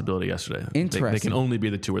that possibility yesterday. Interesting. They can only be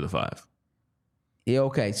the 2 or the 5. Yeah,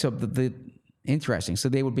 okay. So the interesting. So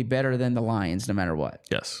they would be better than the Lions no matter what.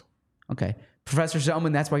 Yes. Okay. Professor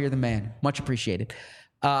Zellman, that's why you're the man. Much appreciated.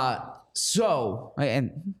 I wish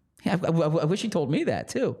he told me that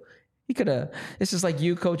too. He could have. This is like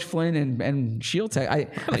you, Coach Flynn, and Shield Tech. I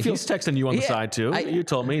feel he's texting you on the side too. You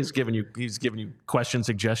told me he's giving you question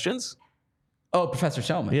suggestions. Oh, Professor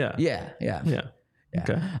Zellman. Yeah.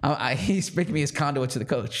 Okay. He's making me his conduit to the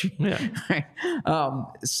coach. Yeah.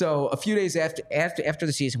 So a few days after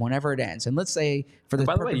the season, whenever it ends, and let's say for the.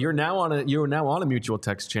 By the way, you're now on a mutual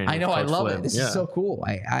text chain. I know. I love Flynn. it. This is so cool.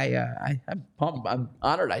 I'm pumped. I'm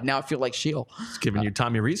honored. Now I feel like Shield. He's giving you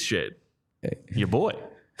Tommy Reese shade. Your boy.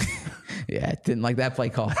 Yeah, didn't like that play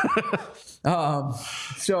call.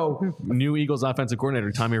 So new Eagles offensive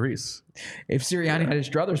coordinator Tommy Reese. If Sirianni had his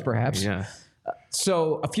druthers, perhaps. Yeah.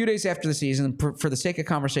 So a few days after the season, for the sake of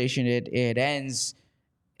conversation, it ends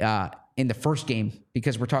in the first game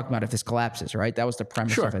because we're talking about if this collapses, right? That was the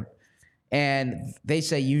premise of it. And they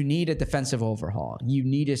say you need a defensive overhaul. You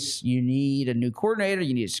need a new coordinator.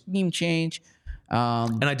 You need a scheme change.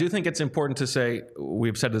 And I do think it's important to say,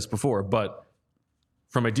 we've said this before, but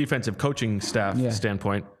from a defensive coaching staff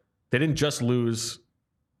standpoint, they didn't just lose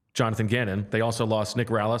Jonathan Gannon. They also lost Nick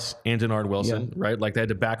Rallis and Denard Wilson, right? Like they had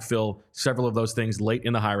to backfill several of those things late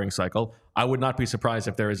in the hiring cycle. I would not be surprised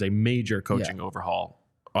if there is a major coaching overhaul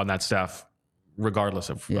on that staff, regardless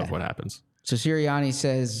of what happens. So Sirianni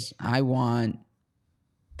says, I want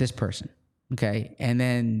this person. Okay. And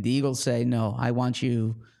then the Eagles say, no, I want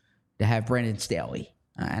you to have Brandon Staley.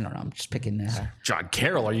 I don't know. I'm just picking John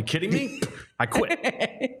Carroll. Are you kidding me? I quit.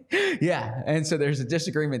 Yeah. And so there's a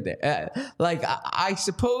disagreement there. I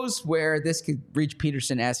suppose where this could reach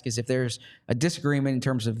Peterson-esque is if there's a disagreement in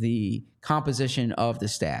terms of the composition of the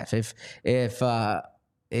staff. If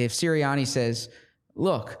Sirianni says,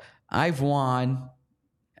 look, I've won.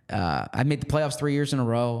 I made the playoffs 3 years in a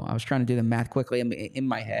row. I was trying to do the math quickly in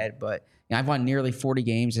my head, but I've won nearly 40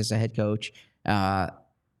 games as a head coach.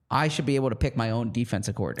 I should be able to pick my own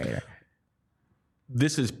defensive coordinator.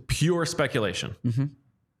 This is pure speculation. Mm-hmm.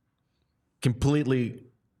 Completely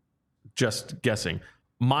just guessing.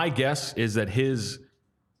 My guess is that his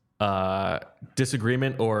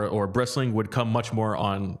disagreement or bristling would come much more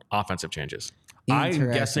on offensive changes.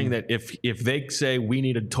 I'm guessing that if they say we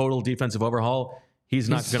need a total defensive overhaul, he's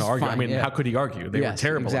not going to argue. Fine, I mean, how could he argue? They were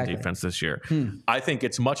terrible on defense this year. I think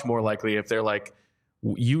it's much more likely if they're like,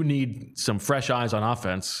 you need some fresh eyes on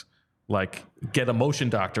offense, like get a motion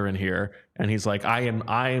doctor in here. And he's like,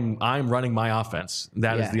 I'm running my offense.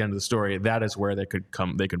 That is the end of the story. That is where they could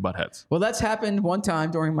butt heads. Well, that's happened one time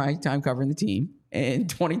during my time covering the team in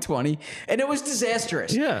 2020. And it was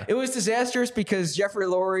disastrous. Yeah. It was disastrous because Jeffrey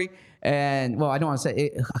Lurie and, well, I don't want to say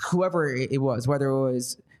it, whoever it was, whether it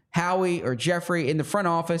was Howie or Jeffrey in the front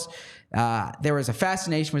office, there was a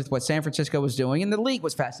fascination with what San Francisco was doing, and the league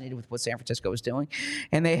was fascinated with what San Francisco was doing.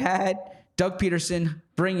 And they had Doug Peterson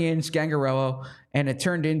bring in Scangarello, and it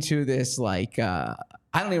turned into this I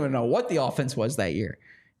don't even know what the offense was that year.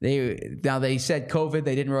 They said COVID.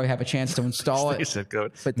 They didn't really have a chance to install it. They said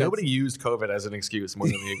COVID. But nobody used COVID as an excuse more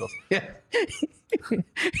than the Eagles.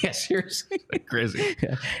 Yeah, seriously. Crazy.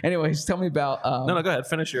 Yeah. Anyways, tell me about... No, go ahead.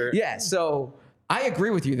 Finish your... Yeah, so... I agree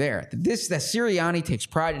with you there. That Sirianni takes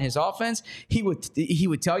pride in his offense. He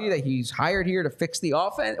would tell you that he's hired here to fix the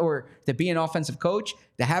offense or to be an offensive coach,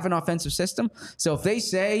 to have an offensive system. So if they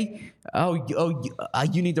say,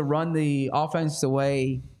 you need to run the offense the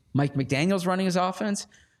way Mike McDaniel's running his offense,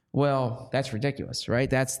 well, that's ridiculous, right?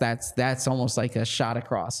 That's almost like a shot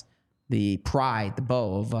across the pride, the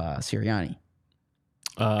bow of Sirianni.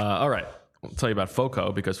 All right. I'll tell you about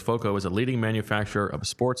FOCO, because FOCO is a leading manufacturer of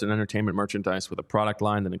sports and entertainment merchandise with a product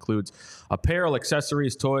line that includes apparel,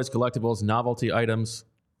 accessories, toys, collectibles, novelty items,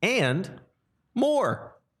 and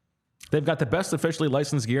more. They've got the best officially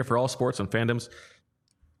licensed gear for all sports and fandoms.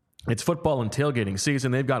 It's football and tailgating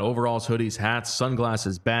season. They've got overalls, hoodies, hats,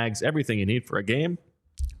 sunglasses, bags, everything you need for a game.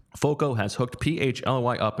 FOCO has hooked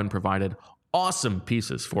PHLY up and provided awesome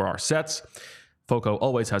pieces for our sets. FOCO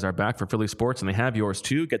always has our back for Philly sports, and they have yours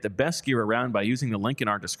too. Get the best gear around by using the link in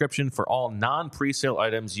our description. For all non-presale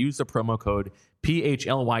items, use the promo code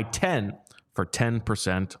PHLY10 for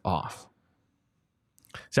 10% off.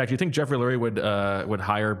 Zach, do you think Jeffrey Lurie would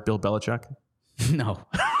hire Bill Belichick? No.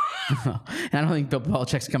 I don't think Bill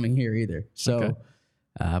Belichick's coming here either. So, Okay.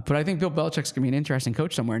 But I think Bill Belichick's going to be an interesting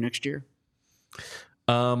coach somewhere next year.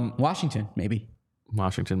 Washington, maybe.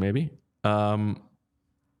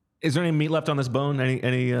 Is there any meat left on this bone?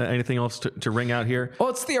 Anything else to ring out here? Well,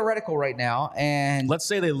 it's theoretical right now, and Let's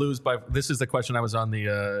say they lose by. This is the question I was on the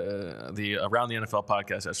Around the NFL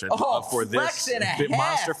podcast yesterday. for flex and a half.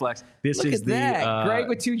 Monster flex. This look is at that. Greg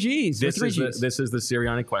with 2 G's. This with 3 is G's. this is the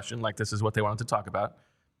Sirianni question. Like, this is what they wanted to talk about.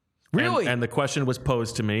 Really? And the question was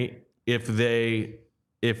posed to me: if they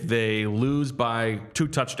lose by 2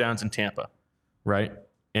 touchdowns in Tampa, right,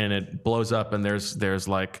 and it blows up, and there's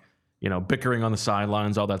like, bickering on the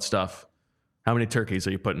sidelines, all that stuff. How many turkeys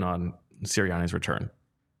are you putting on Sirianni's return?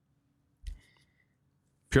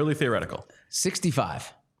 Purely theoretical.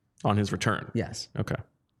 65. On his return? Yes. Okay.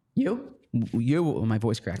 You? My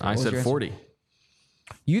voice cracked. I said 40.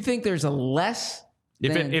 You think there's a less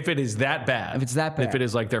than... If it is that bad. If it's that bad. If it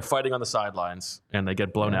is like they're fighting on the sidelines and they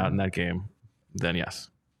get blown out in that game, then yes.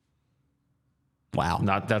 Wow.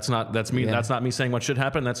 That's not me saying what should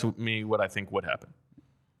happen. That's what I think would happen.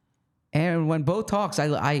 And when Bo talks,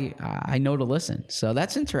 I know to listen. So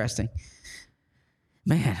that's interesting.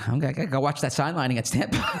 Man, I'm going to go watch that sideline against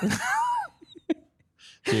Tampa.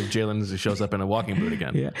 See if Jalen shows up in a walking boot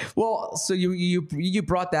again. Yeah. Well, so you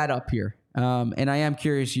brought that up here. And I am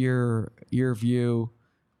curious your view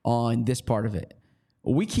on this part of it.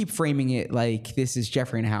 We keep framing it like this is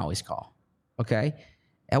Jeffrey and Howie's call. Okay?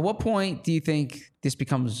 At what point do you think this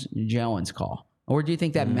becomes Jalen's call? Or do you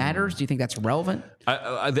think that matters? Do you think that's relevant?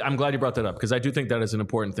 I'm glad you brought that up, because I do think that is an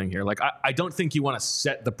important thing here. Like, I don't think you want to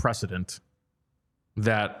set the precedent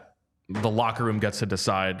that the locker room gets to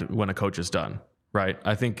decide when a coach is done, right?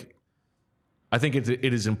 I think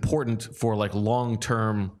it is important for like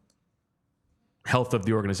long-term health of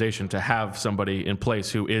the organization to have somebody in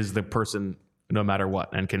place who is the person no matter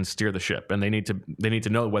what and can steer the ship. And they need to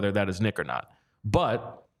know whether that is Nick or not.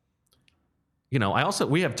 But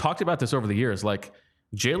we have talked about this over the years. Like,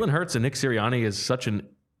 Jalen Hurts and Nick Sirianni is such an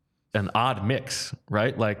odd mix,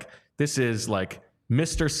 right? Like, this is like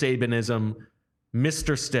Mr. Sabanism,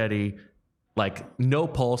 Mr. Steady, like no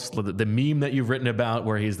pulse. The meme that you've written about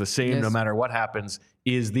where he's the same no matter what happens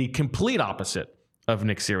is the complete opposite of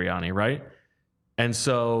Nick Sirianni, right? And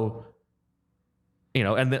so,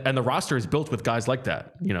 and the roster is built with guys like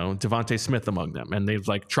that, Devontae Smith among them. And they've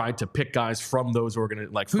like tried to pick guys from those from those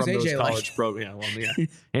AJ college pro. Yeah. Well, yeah.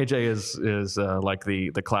 AJ is like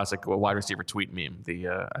the classic wide receiver tweet meme.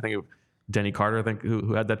 I think Denny Carter,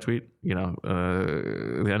 who had that tweet,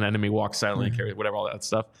 an enemy walks silently and carries whatever, all that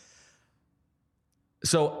stuff.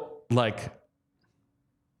 So like,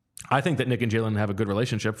 I think that Nick and Jalen have a good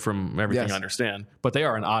relationship from everything I understand, but they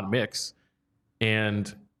are an odd mix.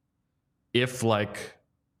 And if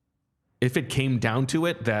it came down to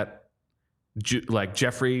it that like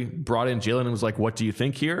Jeffrey brought in Jalen and was like, what do you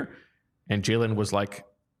think here? And Jalen was like,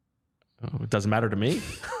 it doesn't matter to me.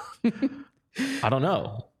 I don't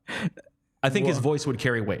know. I think his voice would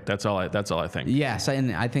carry weight. That's all I think. Yes.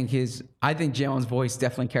 And I think Jalen's voice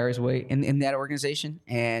definitely carries weight in that organization.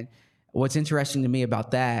 And what's interesting to me about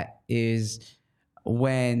that is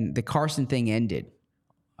when the Carson thing ended,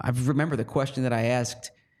 I remember the question that I asked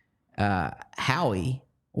Howie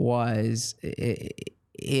was,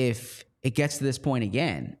 if it gets to this point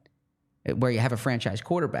again, where you have a franchise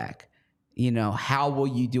quarterback, how will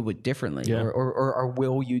you do it differently? Yeah. Or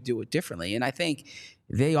will you do it differently? And I think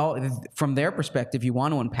they all, from their perspective, you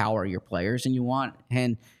want to empower your players, and you want,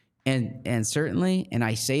 and certainly, and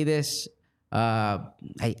I say this,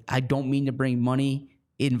 I don't mean to bring money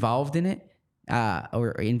involved in it.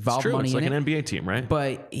 or involve money It's in like it. an NBA team, right?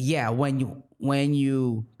 But yeah, when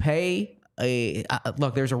you pay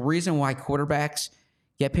look, there's a reason why quarterbacks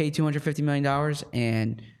get paid $250 million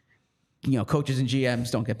and coaches and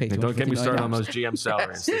GMs don't get paid $250 million. Don't get me started on those GM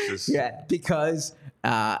salaries. Because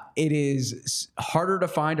it is harder to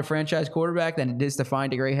find a franchise quarterback than it is to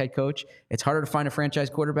find a great head coach. It's harder to find a franchise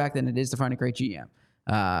quarterback than it is to find a great GM.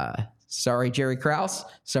 Sorry, Jerry Krause.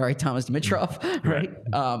 Sorry, Thomas Dimitroff. Right.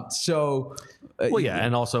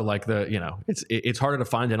 And also like it's harder to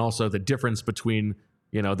find, and also the difference between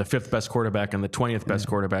the fifth best quarterback and the 20th best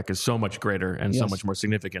quarterback is so much greater and so much more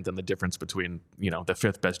significant than the difference between the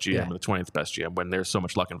fifth best GM and the 20th best GM, when there's so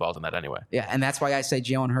much luck involved in that anyway. Yeah, and that's why I say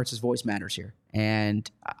Jalen Hurts' voice matters here.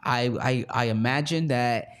 And I imagine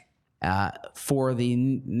that for the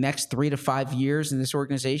next 3 to 5 years in this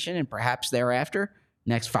organization, and perhaps thereafter,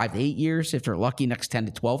 next 5 to 8 years, if they're lucky, next 10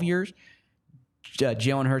 to 12 years,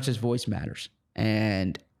 Jalen Hurts' voice matters.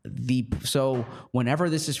 And so whenever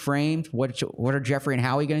this is framed, what are Jeffrey and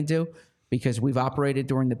Howie going to do? Because we've operated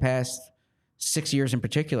during the past 6 years in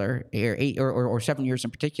particular, or 8 or 7 years in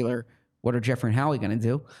particular. What are Jeffrey and Howie going to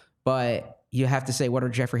do? But you have to say, what are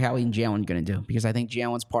Jeffrey, Howie, and Jalen going to do? Because I think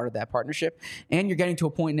Jalen's part of that partnership. And you're getting to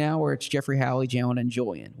a point now where it's Jeffrey, Howie, Jalen, and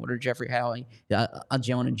Julian. What are Jeffrey, Howie,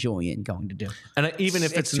 Jalen, and Julian going to do? And even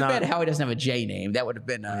if it's too bad Howie doesn't have a J name. That would have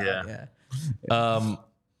been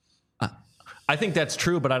I think that's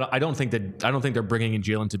true, but I don't think they're bringing in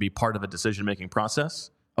Jalen to be part of a decision-making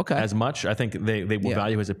process. Okay. As much. I think they will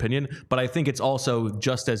value his opinion, but I think it's also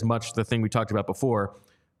just as much the thing we talked about before.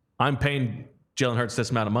 I'm paying Jalen Hurts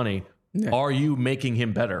this amount of money. Yeah. Are you making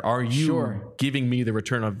him better? Are you giving me the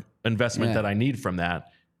return of investment that I need from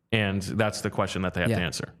that? And that's the question that they have to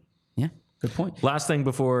answer. Yeah, good point. Last thing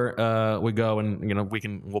before we go, and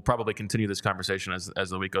we'll probably continue this conversation as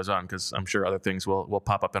the week goes on, because I'm sure other things will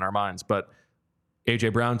pop up in our minds. But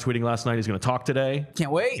AJ Brown tweeting last night he's going to talk today.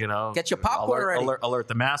 Can't wait. Get your popcorn ready. Alert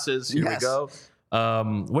the masses. Here we go.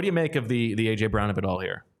 What do you make of the AJ Brown of it all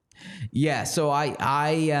here? Yeah, so I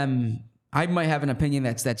might have an opinion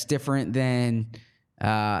that's different than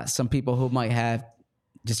some people who might have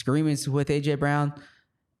disagreements with AJ Brown.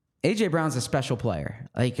 AJ Brown's a special player,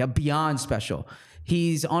 like a beyond special.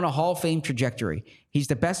 He's on a Hall of Fame trajectory. He's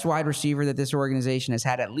the best wide receiver that this organization has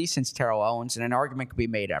had at least since Terrell Owens, and an argument could be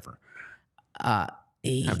made ever. How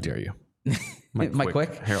dare you? Mike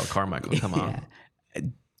Quick? Harold Carmichael, come on.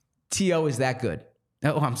 T.O. is that good.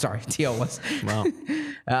 Oh, I'm sorry. T.O. was. Wow.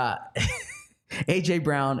 AJ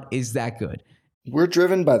Brown is that good. We're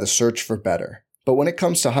driven by the search for better. But when it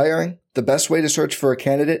comes to hiring, the best way to search for a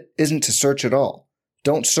candidate isn't to search at all.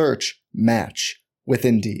 Don't search, match with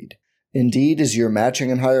Indeed. Indeed is your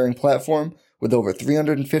matching and hiring platform with over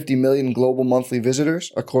 350 million global monthly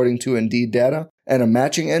visitors, according to Indeed data, and a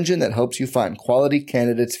matching engine that helps you find quality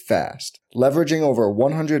candidates fast. Leveraging over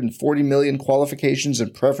 140 million qualifications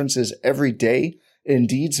and preferences every day,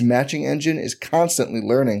 Indeed's matching engine is constantly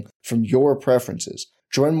learning from your preferences.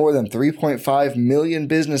 Join more than 3.5 million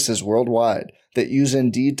businesses worldwide that use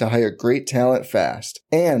Indeed to hire great talent fast.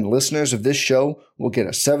 And listeners of this show will get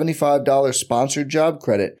a $75 sponsored job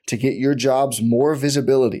credit to get your jobs more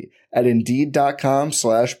visibility at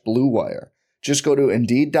Indeed.com/Blue Wire. Just go to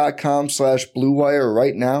Indeed.com/Blue Wire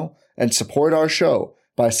right now and support our show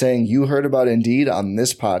by saying you heard about Indeed on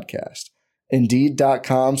this podcast.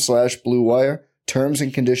 Indeed.com/Blue Wire. Terms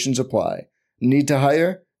and conditions apply. Need to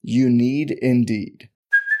hire? You need Indeed.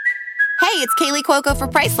 Hey, it's Kaylee Cuoco for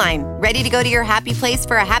Priceline. Ready to go to your happy place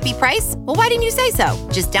for a happy price? Well, why didn't you say so?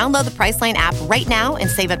 Just download the Priceline app right now and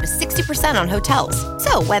save up to 60% on hotels.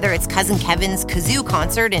 So whether it's Cousin Kevin's Kazoo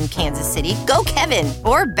Concert in Kansas City, go Kevin,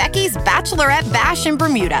 or Becky's Bachelorette Bash in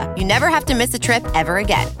Bermuda, you never have to miss a trip ever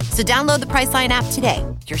again. So download the Priceline app today.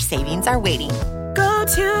 Your savings are waiting. Go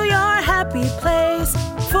to your happy place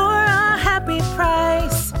for a happy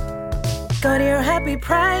price. Go to your happy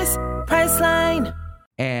price, Priceline.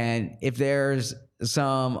 And if there's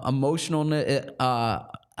some emotional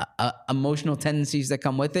tendencies that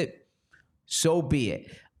come with it, so be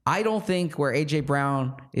it. I don't think where AJ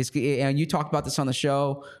Brown is, and you talked about this on the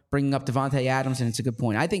show, bringing up Devontae Adams, and it's a good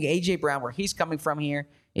point. I think AJ Brown, where he's coming from here,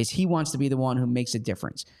 is he wants to be the one who makes a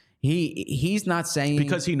difference. He's not saying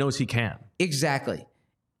because he knows he can. Exactly,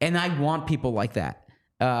 and I want people like that.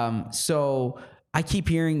 So I keep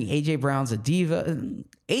hearing AJ Brown's a diva.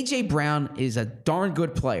 AJ Brown is a darn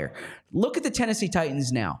good player. Look at the Tennessee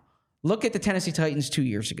Titans now. Look at the Tennessee Titans 2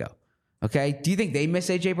 years ago. Okay, do you think they miss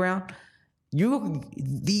AJ Brown?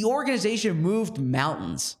 The organization moved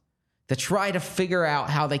mountains to try to figure out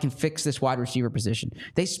how they can fix this wide receiver position.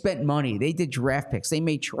 They spent money. They did draft picks. They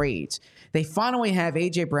made trades. They finally have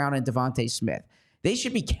A.J. Brown and Devontae Smith. They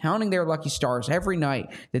should be counting their lucky stars every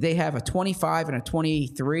night that they have a 25 and a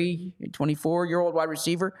 23, 24-year-old wide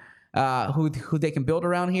receiver who they can build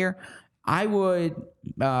around here. I would,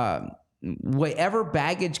 whatever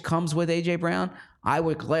baggage comes with A.J. Brown, I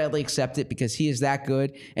would gladly accept it because he is that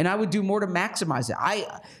good, and I would do more to maximize it.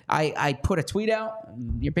 I put a tweet out,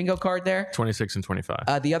 your bingo card there, 26 and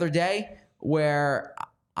 25, the other day, where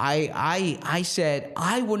I said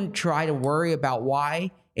I wouldn't try to worry about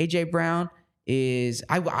why A.J. Brown is.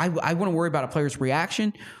 I wouldn't worry about a player's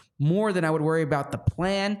reaction more than I would worry about the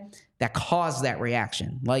plan that caused that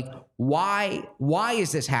reaction. Like why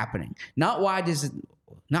is this happening? Not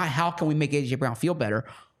how can we make A.J. Brown feel better.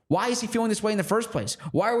 Why is he feeling this way in the first place?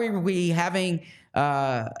 Why are we having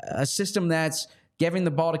a system that's giving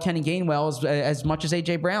the ball to Kenny Gainwell as much as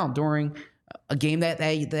A.J. Brown during a game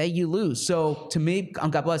that you lose? So to me,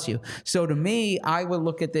 God bless you. So to me, I would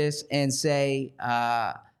look at this and say,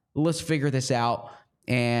 let's figure this out.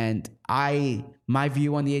 And my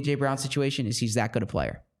view on the A.J. Brown situation is he's that good a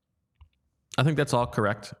player. I think that's all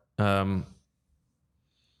correct.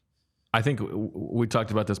 I think we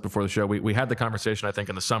talked about this before the show. We had the conversation, I think,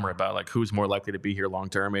 in the summer about like who's more likely to be here long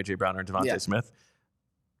term, A.J. Brown or Devontae Smith.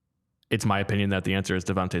 It's my opinion that the answer is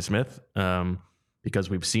Devontae Smith because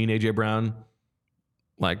we've seen A.J. Brown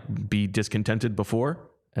like be discontented before,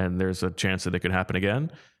 and there's a chance that it could happen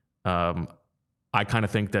again. I kind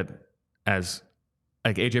of think that as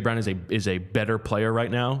like A.J. Brown is a better player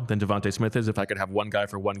right now than Devontae Smith is. If I could have one guy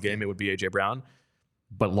for one game, it would be A.J. Brown.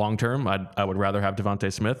 But long term, I would rather have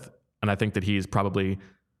Devontae Smith. And I think that he's probably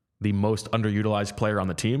the most underutilized player on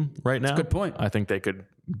the team right now. That's a good point. I think they could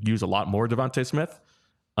use a lot more Devontae Smith.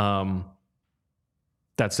 That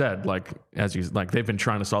said, they've been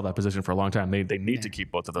trying to solve that position for a long time. They need to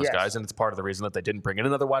keep both of those guys, and it's part of the reason that they didn't bring in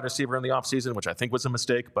another wide receiver in the offseason, which I think was a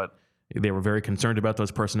mistake, but they were very concerned about those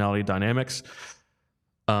personality dynamics.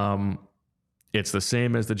 It's the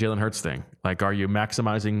same as the Jalen Hurts thing. Like, are you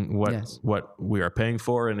maximizing what we are paying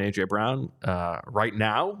for in A.J. Brown right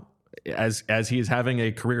now? As he is having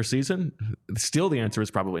a career season, still the answer is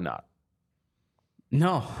probably not.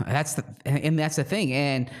 No, that's the thing.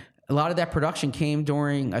 And a lot of that production came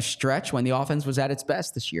during a stretch when the offense was at its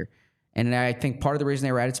best this year. And I think part of the reason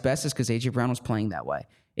they were at its best is because A.J. Brown was playing that way.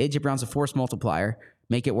 A.J. Brown's a force multiplier.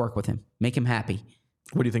 Make it work with him. Make him happy.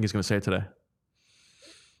 What do you think he's going to say today?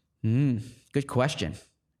 Good question.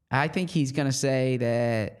 I think he's going to say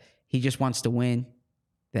that he just wants to win,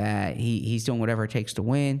 that he's doing whatever it takes to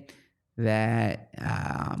win. That you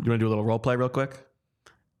want to do a little role play real quick?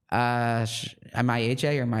 Am I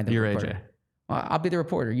AJ or am I the You're reporter? AJ. Well, I'll be the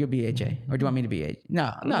reporter. You'll be AJ. Or do you want me to be AJ?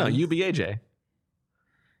 No. You be AJ.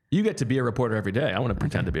 You get to be a reporter every day. I want to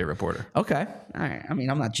pretend to be a reporter. Okay. All right. I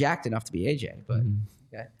mean, I'm not jacked enough to be AJ, but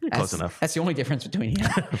okay. You're close enough. That's the only difference between you.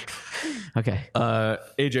 Okay.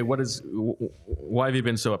 AJ, why have you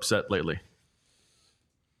been so upset lately?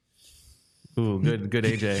 Ooh, good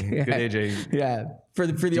AJ. Yeah. Good AJ. Yeah. For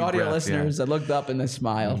the audio breath, listeners, I looked up and I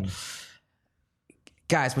smiled.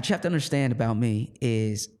 Guys, what you have to understand about me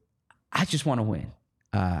is I just want to win.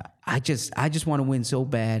 I just want to win so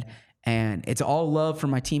bad. And it's all love for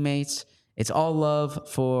my teammates. It's all love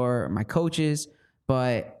for my coaches.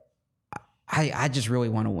 But I just really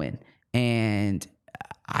want to win. And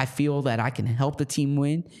I feel that I can help the team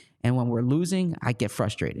win. And when we're losing, I get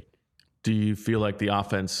frustrated. Do you feel like the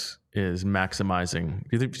offense is maximizing?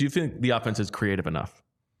 Do you think the offense is creative enough?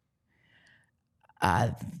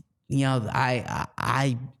 I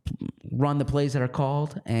run the plays that are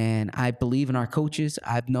called, and I believe in our coaches.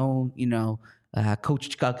 I've known,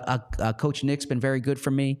 Coach Nick's been very good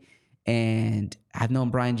for me, and I've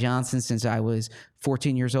known Brian Johnson since I was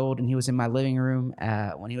 14 years old, and he was in my living room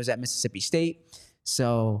when he was at Mississippi State.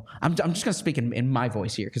 So I'm just going to speak in my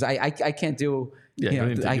voice here because I can't do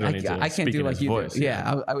I can't do like you do.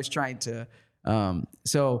 Yeah, I was trying to. I've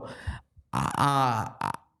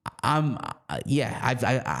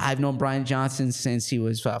known Brian Johnson since he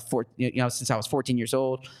was since I was 14 years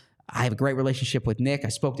old. I have a great relationship with Nick. I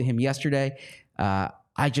spoke to him yesterday.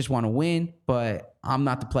 I just want to win, but I'm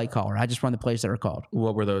not the play caller. I just run the plays that are called.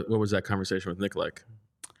 What was that conversation with Nick like?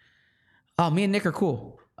 Oh, me and Nick are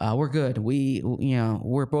cool. We're good.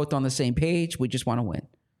 We're both on the same page. We just want to win.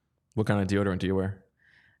 What kind of deodorant do you wear?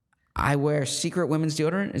 I wear Secret women's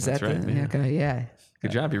deodorant. That's right. Okay, yeah.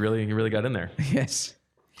 Good job. You really got in there. Yes.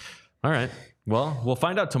 All right. Well, we'll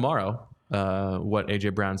find out tomorrow what A.J.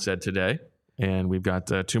 Brown said today. And we've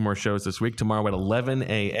got 2 more shows this week. Tomorrow at 11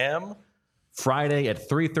 a.m., Friday at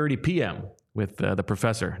 3:30 p.m. with the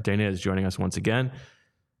professor, Dana, is joining us once again.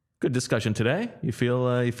 Good discussion today. You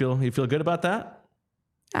feel good about that?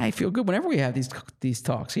 I feel good whenever we have these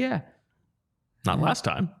talks. Yeah. Not last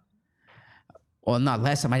time. Well, not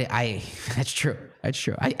last time. I that's true. That's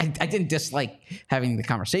true. I didn't dislike having the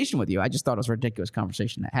conversation with you. I just thought it was a ridiculous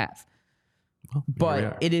conversation to have. Well,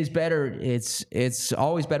 but it is better. It's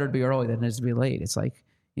always better to be early than it is to be late. It's like,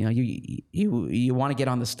 you know, you want to get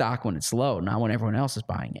on the stock when it's low, not when everyone else is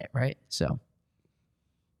buying it, right? So,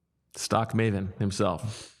 stock maven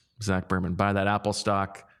himself, Zach Berman, buy that Apple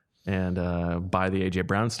stock and buy the AJ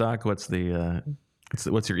Brown stock. What's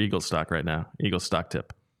your Eagles stock right now? Eagles stock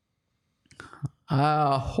tip.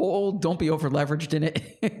 Hold. Don't be over leveraged in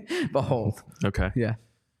it, but hold. Okay. Yeah.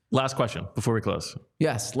 Last question before we close.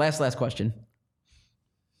 Yes. Last question.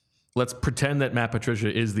 Let's pretend that Matt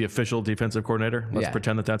Patricia is the official defensive coordinator. Let's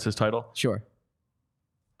pretend that that's his title. Sure.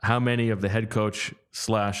 How many of the head coach /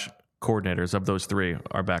 coordinators of those three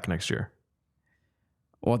are back next year?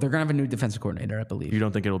 Well, they're going to have a new defensive coordinator, I believe. You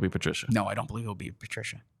don't think it'll be Patricia? No, I don't believe it'll be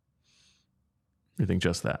Patricia. You think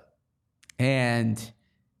just that? And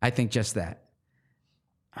I think just that.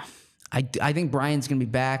 I think Brian's going to be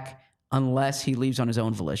back unless he leaves on his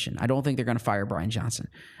own volition. I don't think they're going to fire Brian Johnson.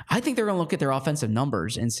 I think they're going to look at their offensive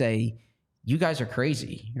numbers and say, you guys are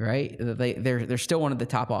crazy, right? They're still one of the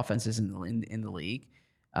top offenses in the league.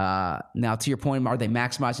 Now, to your point, are they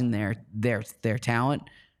maximizing their talent?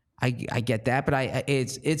 I get that, but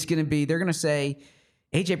it's going to be, they're going to say,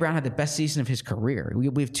 AJ Brown had the best season of his career.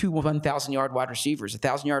 We have two 1,000-yard wide receivers, a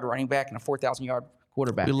 1,000-yard running back, and a 4,000-yard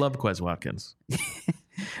quarterback. We love Quez Watkins.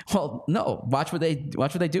 Well, no. Watch what they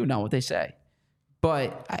do, not what they say.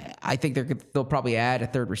 But I think they'll probably add a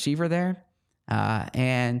third receiver there,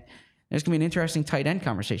 and there's going to be an interesting tight end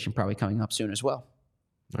conversation probably coming up soon as well.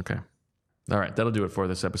 Okay. All right. That'll do it for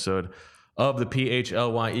this episode of the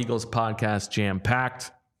PHLY Eagles podcast,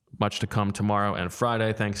 jam-packed. Much to come tomorrow and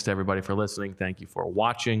Friday. Thanks to everybody for listening. Thank you for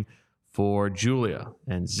watching. For Julia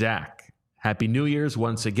and Zach, Happy New Year's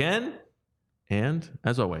once again. And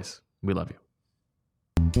as always, we love you.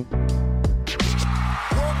 We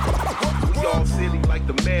all silly like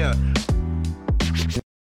the mayor.